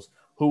individuals.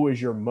 Who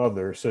is your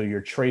mother? So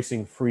you're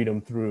tracing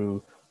freedom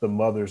through the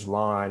mother's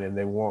line, and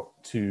they want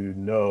to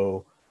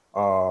know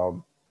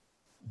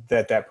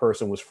that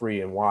person was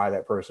free and why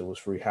that person was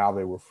free, how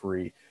they were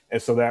free.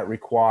 And so that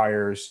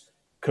requires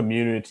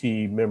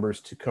community members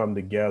to come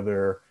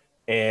together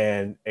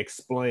and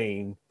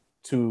explain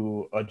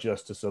to a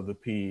justice of the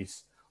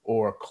peace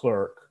or a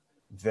clerk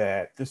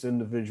that this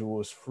individual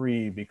is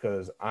free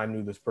because I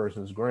knew this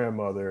person's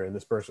grandmother and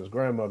this person's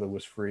grandmother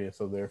was free, and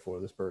so therefore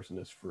this person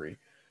is free.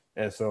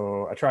 And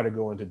so I try to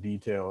go into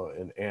detail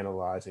in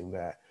analyzing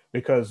that,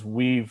 because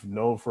we've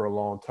known for a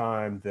long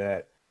time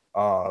that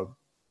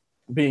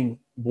being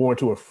born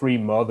to a free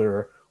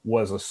mother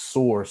was a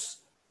source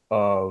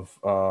of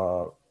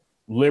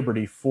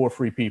liberty for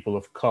free people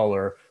of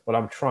color. But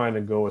I'm trying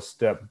to go a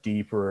step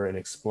deeper and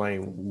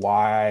explain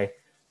why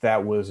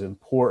that was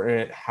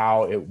important,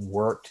 how it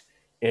worked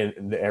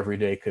in the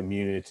everyday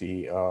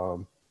community,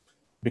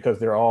 because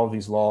there are all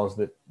these laws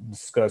that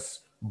discuss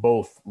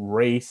both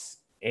race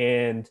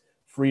and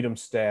freedom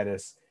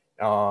status,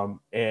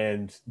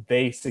 and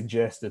they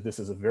suggest that this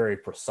is a very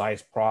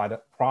precise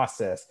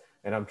process,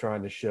 and I'm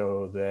trying to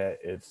show that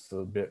it's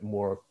a bit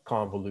more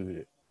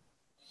convoluted.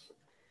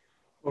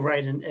 Well,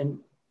 right, and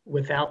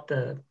without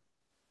the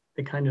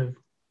kind of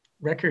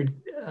record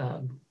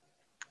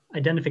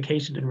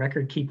identification and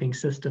record keeping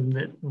system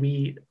that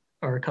we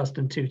are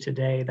accustomed to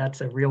today,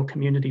 that's a real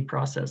community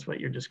process, what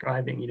you're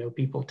describing, you know,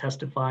 people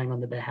testifying on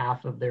the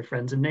behalf of their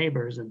friends and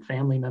neighbors and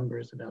family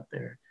members about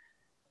their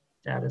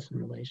status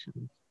and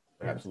relations.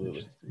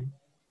 Absolutely.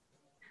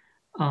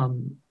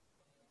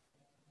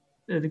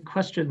 The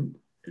question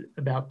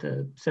about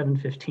the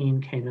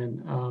 715 came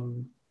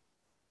in.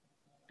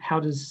 How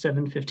does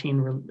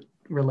 715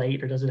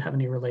 relate, or does it have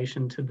any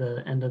relation to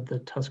the end of the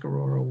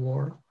Tuscarora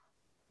War?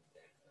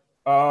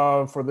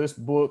 For this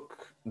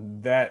book,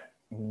 that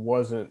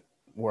wasn't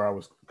where I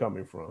was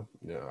coming from.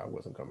 I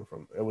wasn't coming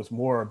from. It was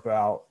more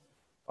about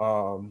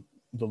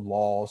the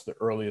laws, the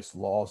earliest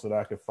laws that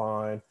I could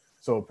find.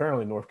 So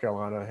apparently North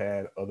Carolina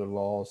had other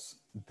laws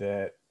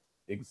that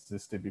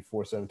existed before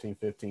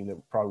 1715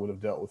 that probably would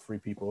have dealt with free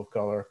people of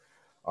color.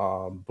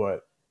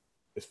 But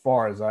as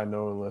far as I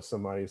know, unless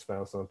somebody has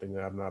found something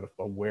that I'm not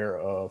aware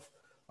of,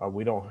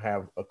 we don't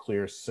have a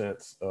clear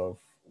sense of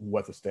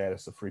what the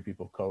status of free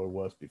people of color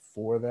was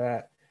before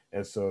that.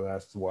 And so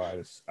that's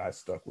why I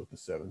stuck with the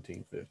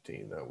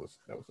 1715. That was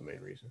the main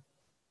reason.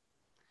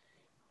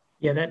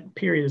 Yeah, that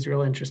period is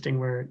real interesting,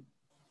 where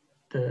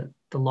the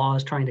law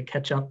is trying to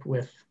catch up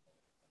with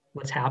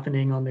what's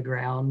happening on the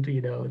ground.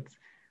 You know,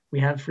 we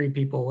have free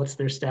people. What's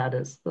their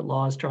status? The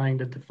law is trying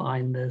to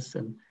define this,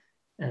 and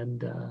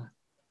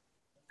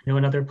you know,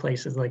 in other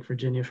places like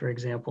Virginia, for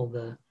example,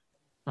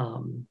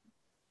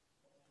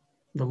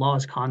 the law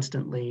is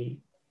constantly,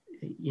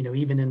 you know,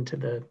 even into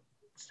the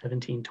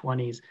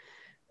 1720s,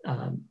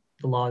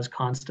 the law is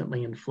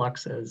constantly in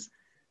flux as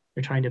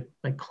they're trying to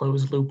like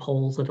close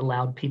loopholes that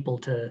allowed people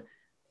to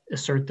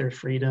assert their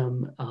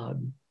freedom,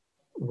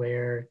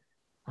 where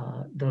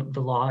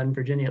the law in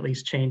Virginia at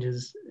least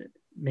changes,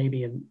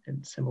 maybe in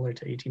similar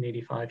to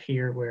 1885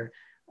 here, where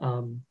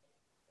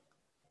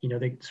you know,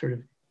 they sort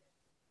of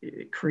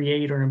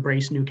create or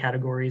embrace new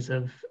categories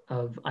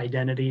of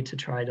identity to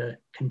try to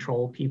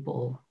control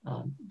people.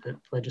 The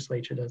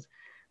legislature does.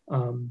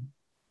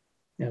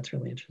 Yeah, it's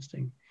really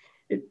interesting.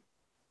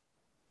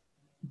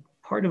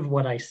 Part of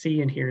what I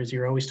see in here is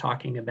you're always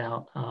talking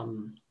about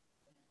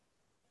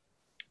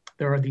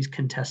there are these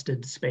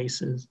contested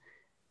spaces.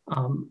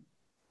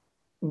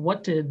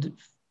 What did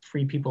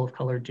free people of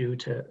color do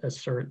to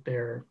assert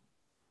their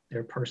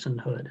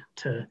personhood,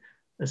 to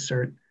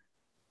assert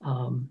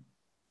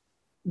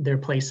their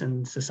place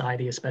in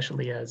society,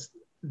 especially as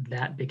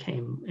that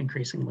became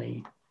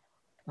increasingly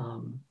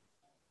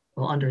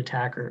well, under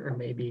attack or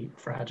maybe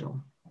fragile?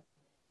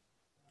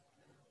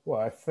 Well,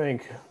 I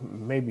think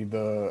maybe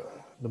the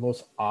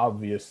most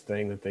obvious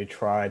thing that they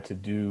tried to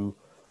do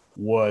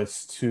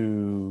was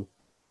to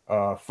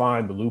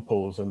find the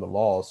loopholes in the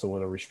law. So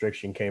when a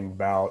restriction came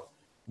about,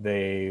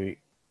 they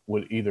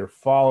would either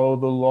follow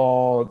the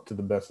law to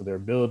the best of their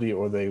ability,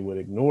 or they would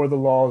ignore the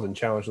laws and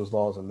challenge those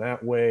laws in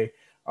that way.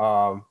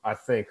 I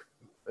think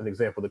an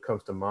example that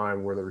comes to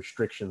mind were the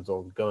restrictions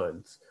on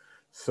guns.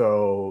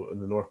 So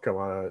the North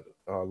Carolina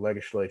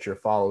legislature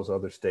follows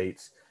other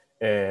states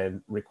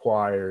and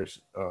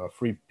requires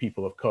free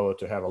people of color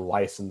to have a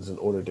license in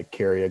order to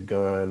carry a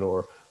gun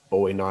or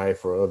Bowie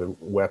knife or other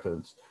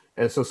weapons.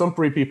 And so some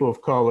free people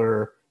of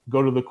color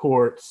go to the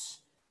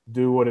courts,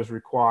 do what is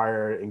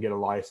required, and get a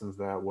license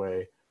that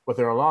way. But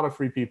there are a lot of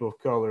free people of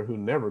color who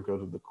never go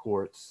to the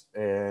courts,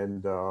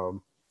 and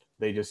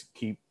they just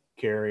keep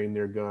carrying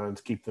their guns,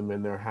 keep them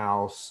in their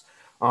house.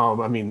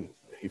 I mean,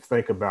 if you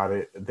think about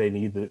it, they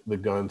need the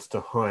guns to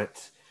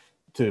hunt,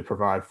 to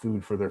provide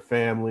food for their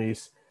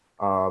families.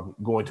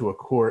 Going to a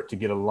court to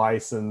get a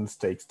license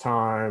takes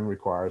time,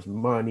 requires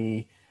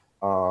money,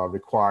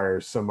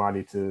 requires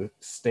somebody to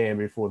stand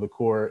before the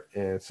court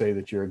and say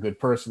that you're a good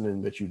person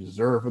and that you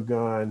deserve a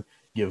gun,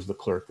 gives the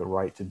clerk the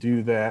right to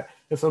do that.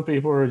 And some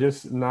people are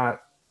just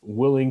not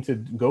willing to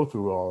go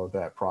through all of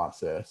that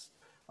process.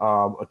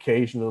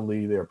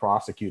 Occasionally they're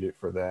prosecuted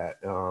for that,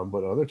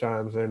 but other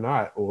times they're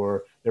not,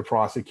 or they're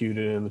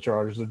prosecuted and the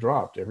charges are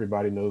dropped.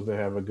 Everybody knows they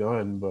have a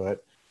gun,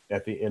 but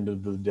at the end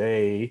of the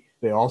day,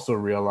 they also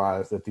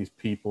realize that these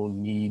people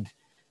need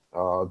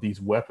these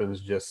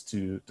weapons just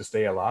to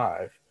stay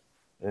alive.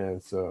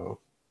 And so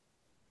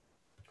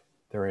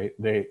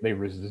they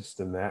resist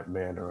in that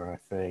manner, I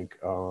think.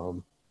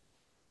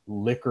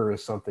 Liquor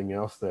is something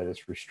else that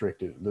is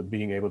restricted. The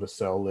being able to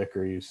sell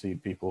liquor, you see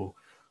people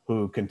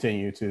who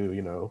continue to,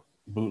 you know,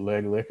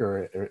 bootleg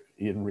liquor,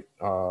 even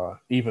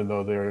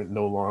though they're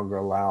no longer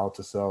allowed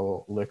to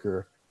sell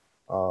liquor.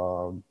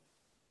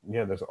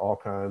 Yeah, there's all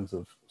kinds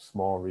of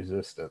small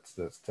resistance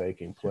that's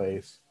taking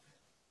place.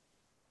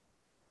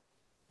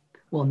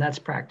 Well, and that's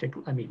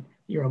practical. I mean,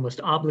 you're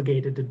almost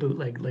obligated to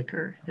bootleg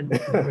liquor in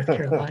North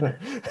Carolina.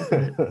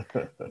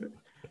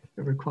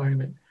 A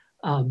requirement.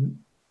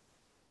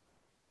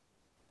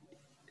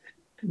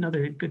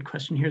 Another good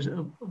question here is,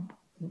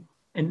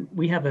 and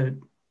we have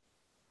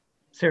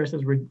Sarah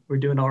says we're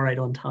doing all right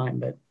on time,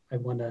 but I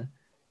want to,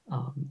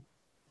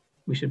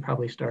 we should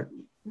probably start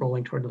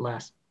rolling toward the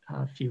last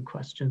few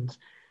questions.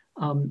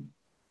 A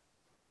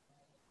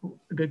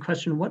good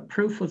question, what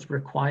proof was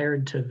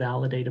required to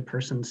validate a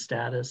person's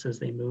status as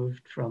they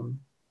moved from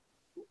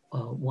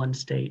one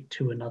state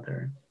to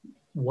another?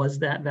 Was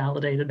that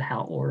validated?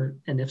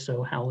 And if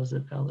so, how was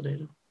it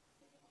validated?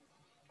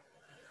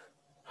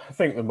 I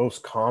think the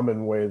most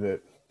common way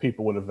that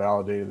people would have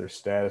validated their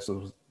status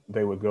was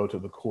they would go to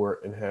the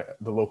court and have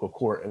the local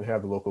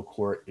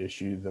court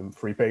issue them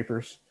free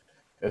papers.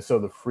 And so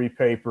the free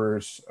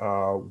papers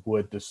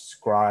would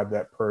describe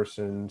that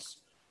person's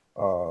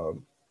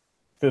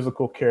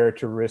physical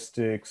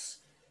characteristics,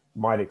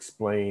 might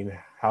explain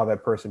how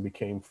that person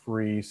became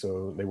free.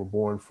 So they were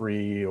born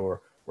free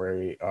or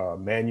were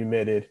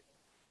manumitted,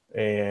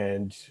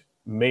 and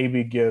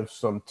maybe give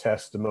some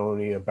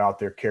testimony about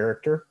their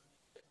character.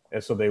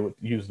 And so they would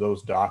use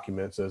those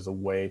documents as a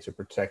way to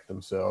protect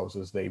themselves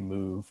as they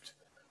moved,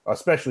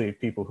 especially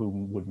people who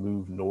would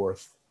move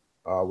north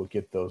would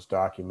get those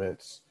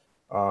documents.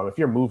 If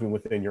you're moving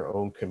within your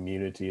own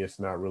community, it's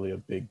not really a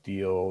big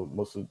deal.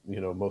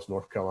 Most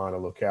North Carolina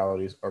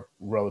localities are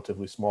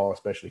relatively small,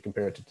 especially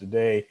compared to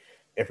today.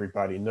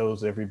 Everybody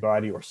knows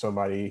everybody, or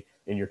somebody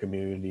in your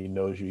community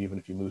knows you, even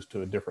if you move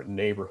to a different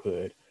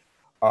neighborhood.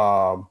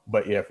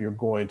 But yeah, if you're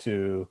going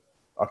to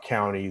a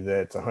county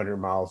that's 100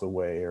 miles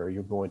away, or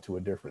you're going to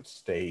a different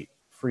state,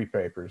 free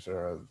papers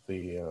are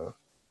the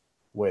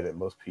way that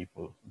most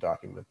people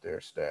document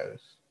their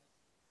status.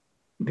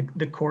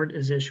 The court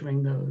is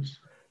issuing those?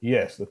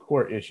 Yes, the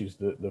court issues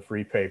the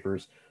free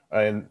papers.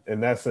 And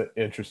that's an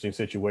interesting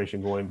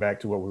situation, going back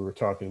to what we were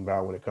talking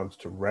about when it comes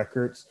to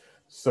records.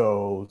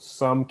 So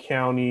some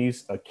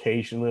counties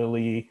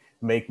occasionally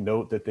make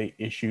note that they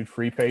issued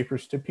free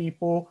papers to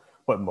people,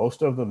 but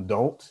most of them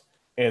don't.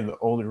 And the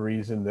only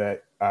reason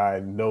that I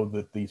know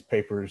that these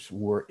papers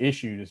were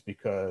issued is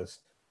because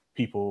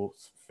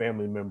people's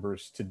family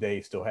members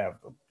today still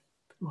have them.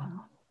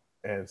 Wow.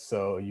 And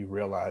so you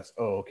realize,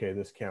 oh, okay,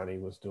 this county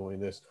was doing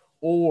this.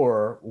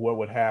 Or what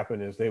would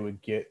happen is they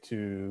would get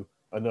to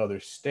another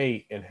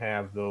state and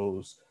have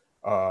those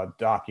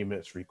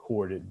documents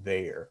recorded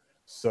there.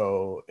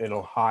 So in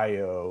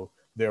Ohio,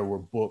 there were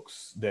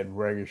books that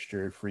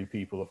registered free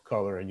people of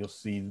color, and you'll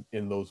see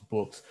in those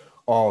books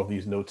all of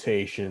these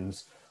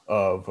notations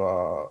of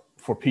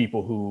for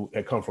people who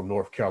had come from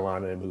North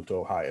Carolina and moved to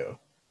Ohio.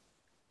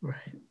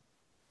 Right.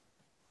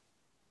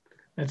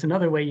 That's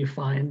another way you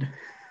find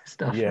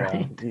stuff, yeah,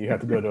 right? You have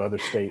to go to other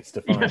states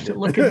to find it. You have to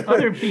look at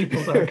other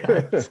people's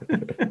archives.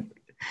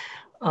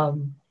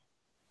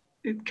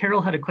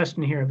 Carol had a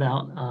question here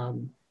about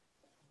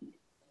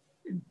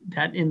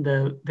that in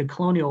the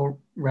colonial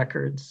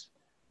records,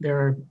 there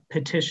are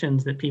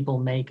petitions that people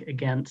make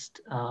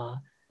against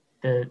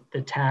the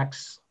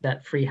tax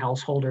that free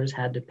householders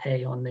had to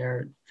pay on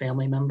their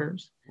family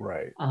members.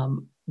 Right.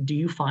 Do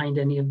you find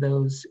any of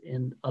those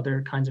in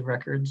other kinds of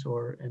records,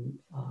 or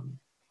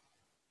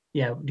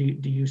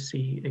do you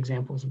see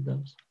examples of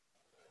those?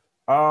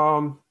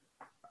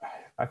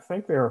 I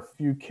think there are a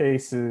few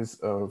cases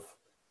of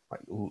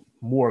like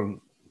more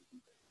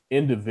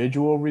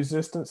individual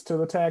resistance to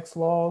the tax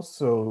laws.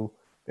 So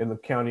in the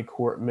county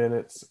court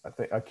minutes, I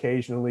think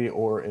occasionally,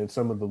 or in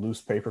some of the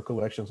loose paper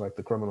collections, like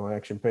the criminal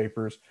action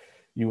papers,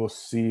 you will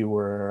see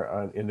where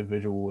an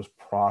individual was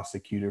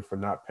prosecuted for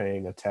not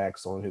paying a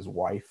tax on his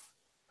wife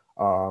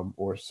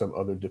or some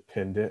other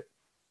dependent.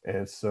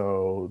 And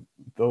so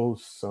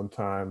those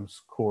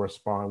sometimes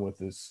correspond with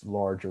this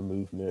larger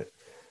movement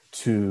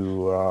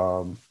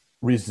to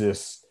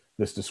resist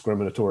this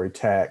discriminatory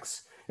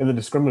tax. And the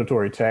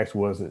discriminatory tax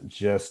wasn't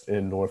just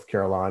in North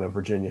Carolina.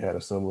 Virginia had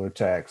a similar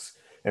tax,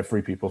 and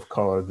free people of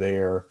color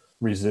there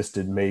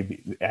resisted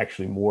maybe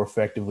actually more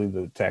effectively.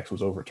 The tax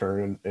was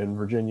overturned in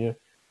Virginia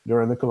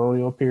during the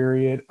colonial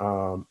period.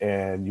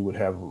 And you would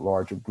have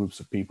larger groups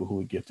of people who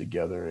would get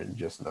together and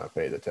just not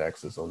pay the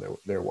taxes on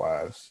their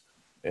wives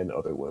and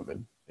other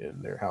women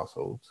in their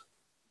households.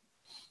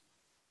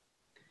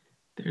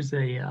 There's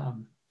a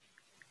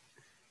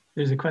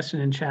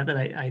question in chat that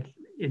I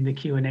in the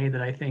Q&A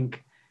that I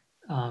think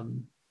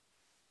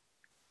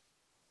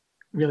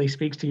really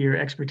speaks to your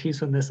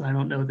expertise on this. And I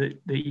don't know that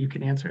you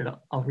can answer it.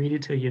 I'll read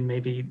it to you, and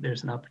maybe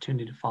there's an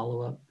opportunity to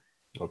follow up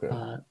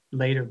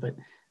later. But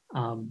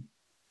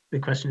the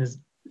question is,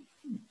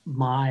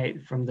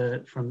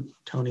 from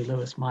Tony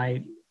Lewis,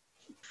 my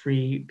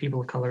free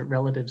people of color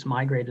relatives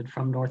migrated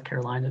from North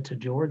Carolina to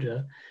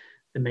Georgia.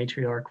 The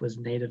matriarch was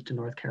native to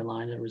North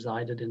Carolina,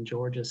 resided in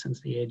Georgia since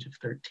the age of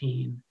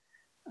 13,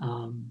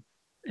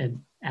 and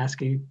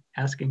asking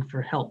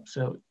for help.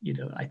 So,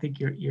 I think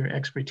your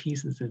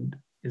expertise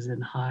is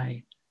in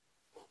high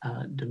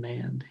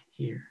demand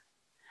here.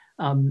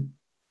 Let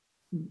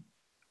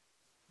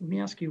me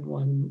ask you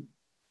one.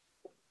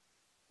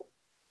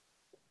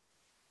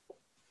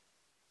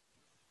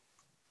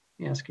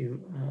 Let me ask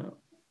you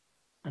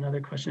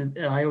another question.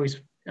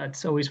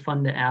 It's always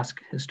fun to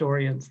ask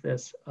historians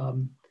this.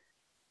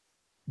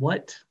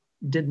 What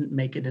didn't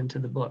make it into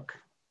the book?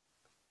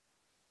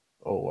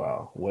 Oh,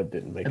 wow. What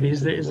didn't make it into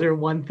the book? Is there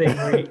one thing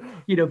where,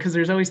 because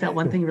there's always that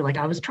one thing where, like,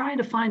 I was trying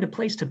to find a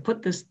place to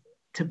put this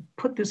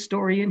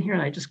story in here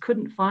and I just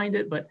couldn't find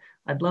it, but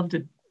I'd love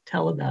to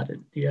tell about it.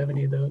 Do you have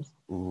any of those?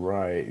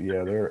 Right.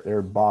 Yeah, there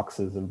are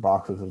boxes and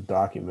boxes of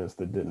documents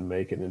that didn't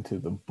make it into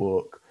the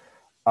book.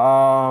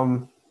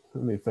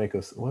 Let me think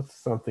of what's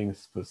something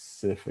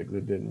specific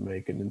that didn't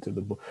make it into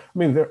the book. I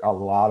mean, there are a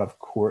lot of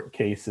court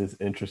cases,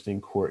 interesting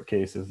court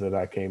cases that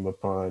I came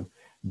upon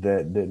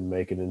that didn't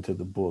make it into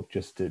the book,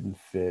 just didn't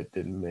fit,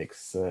 didn't make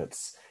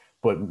sense,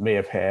 but may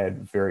have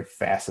had very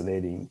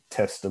fascinating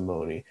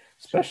testimony.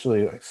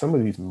 Especially like some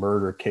of these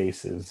murder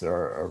cases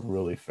are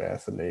really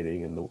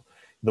fascinating, and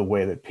the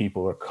way that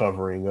people are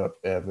covering up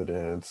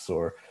evidence,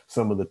 or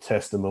some of the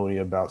testimony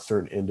about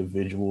certain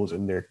individuals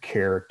and their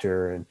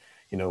character, and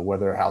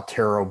whether how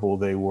terrible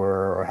they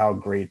were or how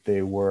great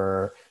they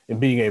were,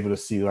 and being able to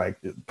see like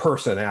the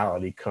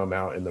personality come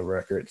out in the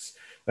records.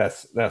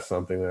 That's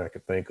something that I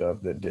could think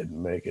of that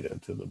didn't make it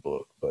into the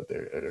book, but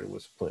there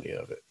was plenty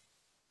of it.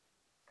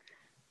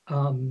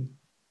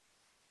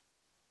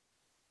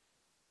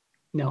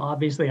 Now,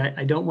 obviously,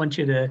 I don't want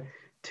you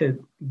to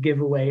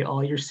give away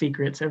all your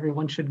secrets.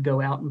 Everyone should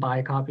go out and buy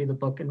a copy of the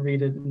book and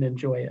read it and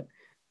enjoy it.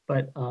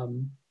 But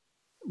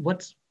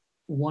what's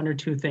one or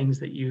two things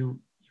that you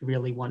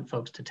really want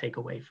folks to take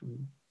away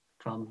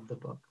from the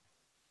book?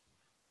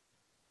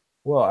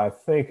 Well, I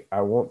think I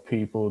want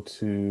people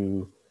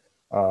to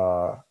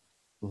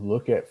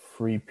look at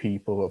free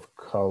people of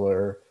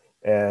color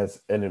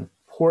as an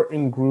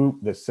important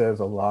group that says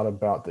a lot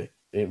about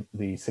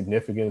the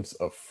significance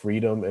of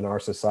freedom in our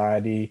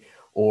society,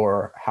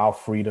 or how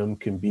freedom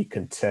can be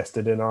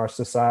contested in our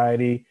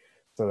society.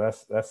 So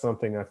that's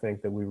something I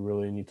think that we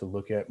really need to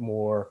look at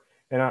more.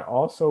 And I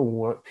also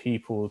want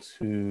people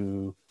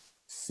to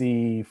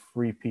see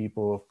free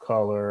people of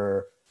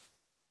color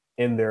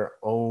in their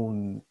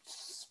own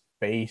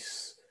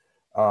space.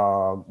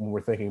 When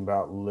we're thinking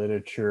about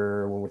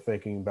literature, when we're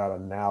thinking about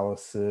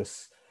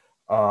analysis,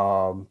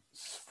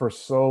 for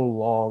so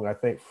long, I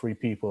think free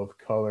people of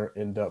color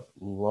end up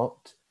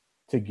lumped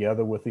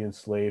together with the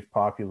enslaved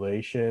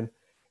population.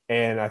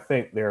 And I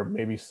think there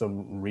may be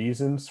some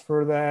reasons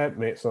for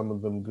that, some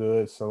of them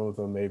good, some of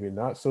them maybe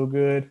not so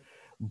good.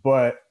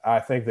 But I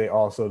think they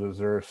also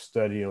deserve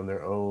study on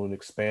their own,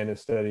 expanded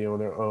study on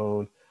their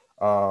own.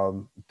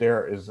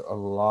 There is a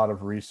lot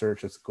of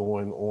research that's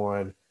going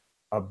on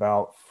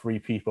about free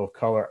people of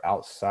color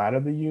outside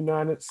of the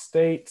United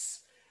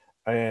States,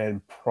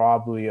 and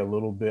probably a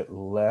little bit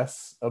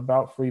less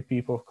about free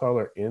people of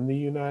color in the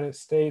United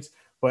States.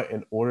 But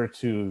in order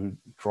to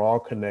draw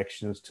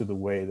connections to the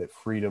way that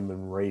freedom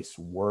and race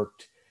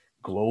worked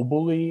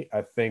globally,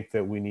 I think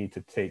that we need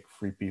to take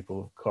free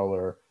people of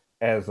color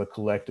as a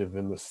collective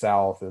in the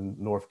South and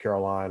North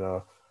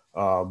Carolina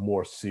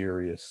more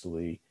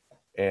seriously,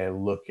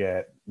 and look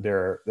at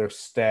their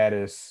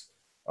status,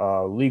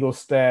 legal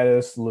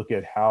status, look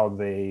at how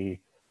they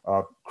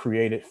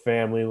created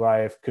family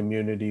life,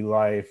 community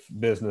life,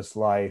 business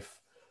life,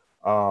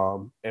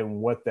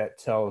 and what that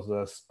tells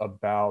us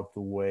about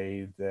the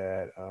way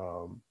that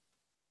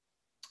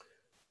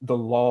the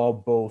law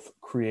both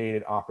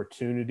created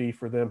opportunity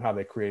for them, how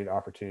they created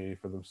opportunity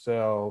for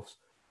themselves,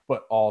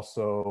 but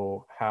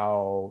also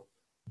how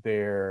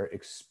their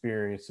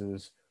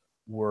experiences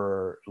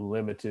were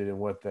limited, and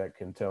what that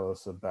can tell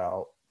us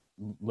about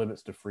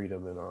limits to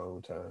freedom in our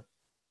own time.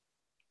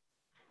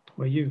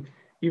 Well,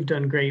 you've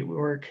done great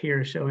work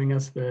here showing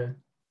us the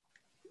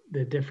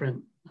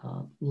different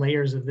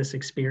layers of this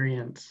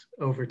experience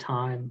over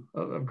time,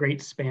 a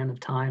great span of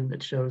time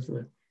that shows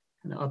the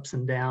kind of ups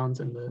and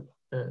downs and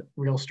the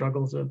real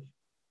struggles of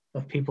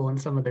people and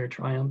some of their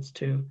triumphs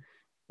too.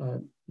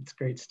 It's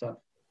great stuff.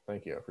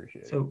 Thank you, I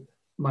appreciate it. So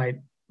my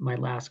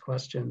last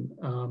question,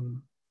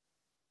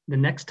 the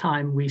next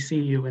time we see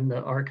you in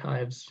the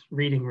archives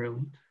reading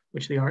room,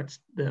 which the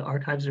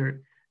archives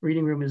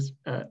reading room is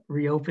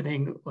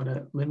reopening on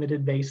a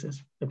limited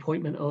basis,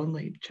 appointment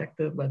only, check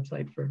the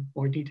website for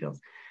more details.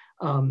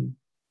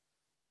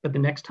 But the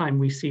next time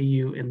we see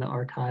you in the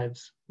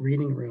archives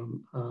reading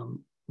room,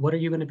 what are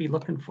you going to be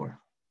looking for?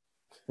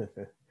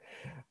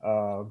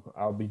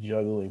 I'll be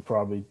juggling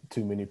probably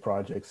too many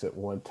projects at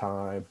one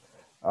time.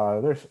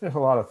 There's a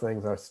lot of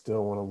things I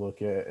still want to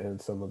look at in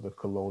some of the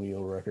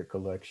colonial record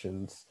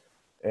collections.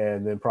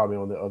 And then probably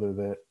on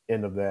the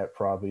end of that,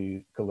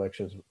 probably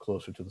collections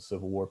closer to the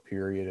Civil War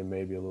period and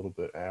maybe a little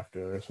bit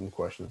after. There's some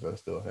questions I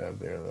still have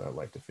there that I'd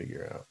like to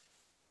figure out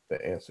the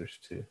answers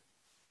to.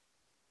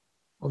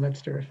 Well,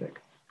 that's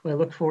terrific. Well, I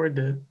look forward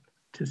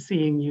to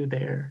seeing you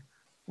there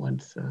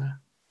once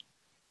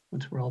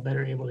we're all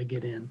better able to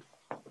get in.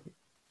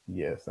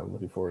 Yes, I'm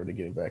looking forward to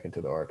getting back into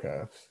the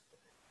archives.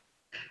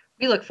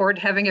 We look forward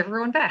to having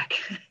everyone back,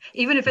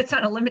 even if it's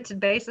on a limited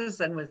basis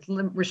and with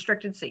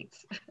restricted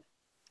seats.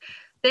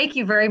 Thank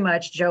you very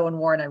much, Joe and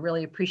Warren. I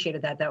really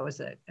appreciated that. That was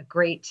a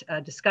great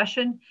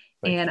discussion.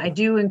 And I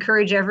do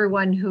encourage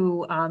everyone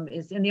who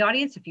is in the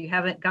audience, if you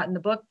haven't gotten the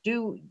book,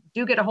 do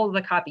get a hold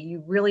of a copy.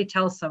 You really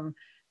tell some,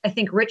 I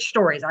think, rich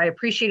stories. I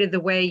appreciated the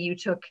way you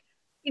took,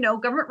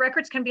 government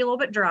records can be a little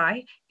bit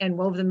dry and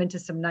wove them into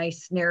some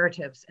nice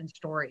narratives and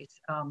stories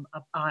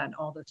on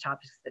all those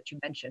topics that you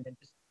mentioned, and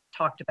just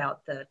talked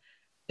about the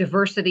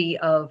diversity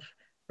of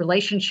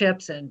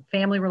relationships and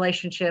family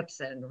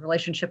relationships and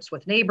relationships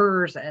with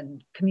neighbors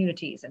and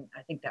communities. And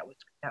I think that was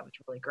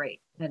really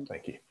great. And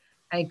thank you.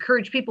 I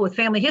encourage people with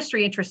family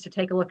history interest to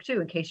take a look too,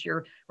 in case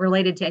you're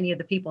related to any of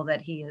the people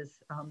that he is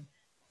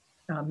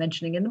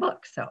mentioning in the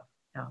book. So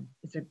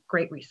it's a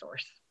great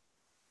resource.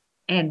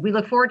 And we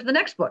look forward to the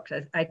next book.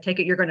 I take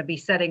it you're going to be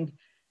setting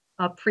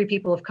up Free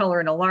People of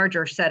Color in a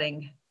larger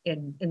setting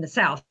in the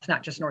South,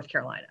 not just North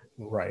Carolina.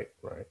 Right.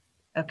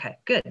 Okay,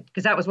 good.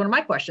 Because that was one of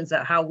my questions,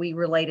 how we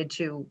related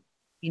to,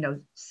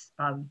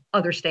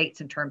 other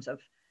states in terms of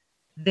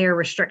their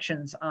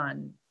restrictions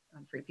on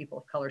free people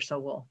of color. So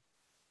we'll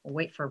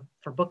wait for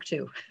book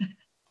 2.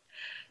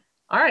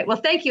 All right. Well,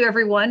 thank you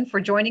everyone for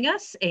joining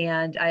us.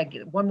 And I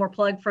get one more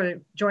plug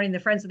for joining the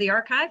Friends of the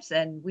Archives.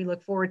 And we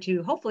look forward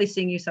to hopefully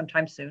seeing you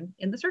sometime soon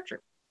in the search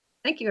room.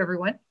 Thank you,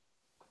 everyone.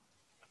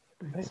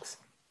 Thanks.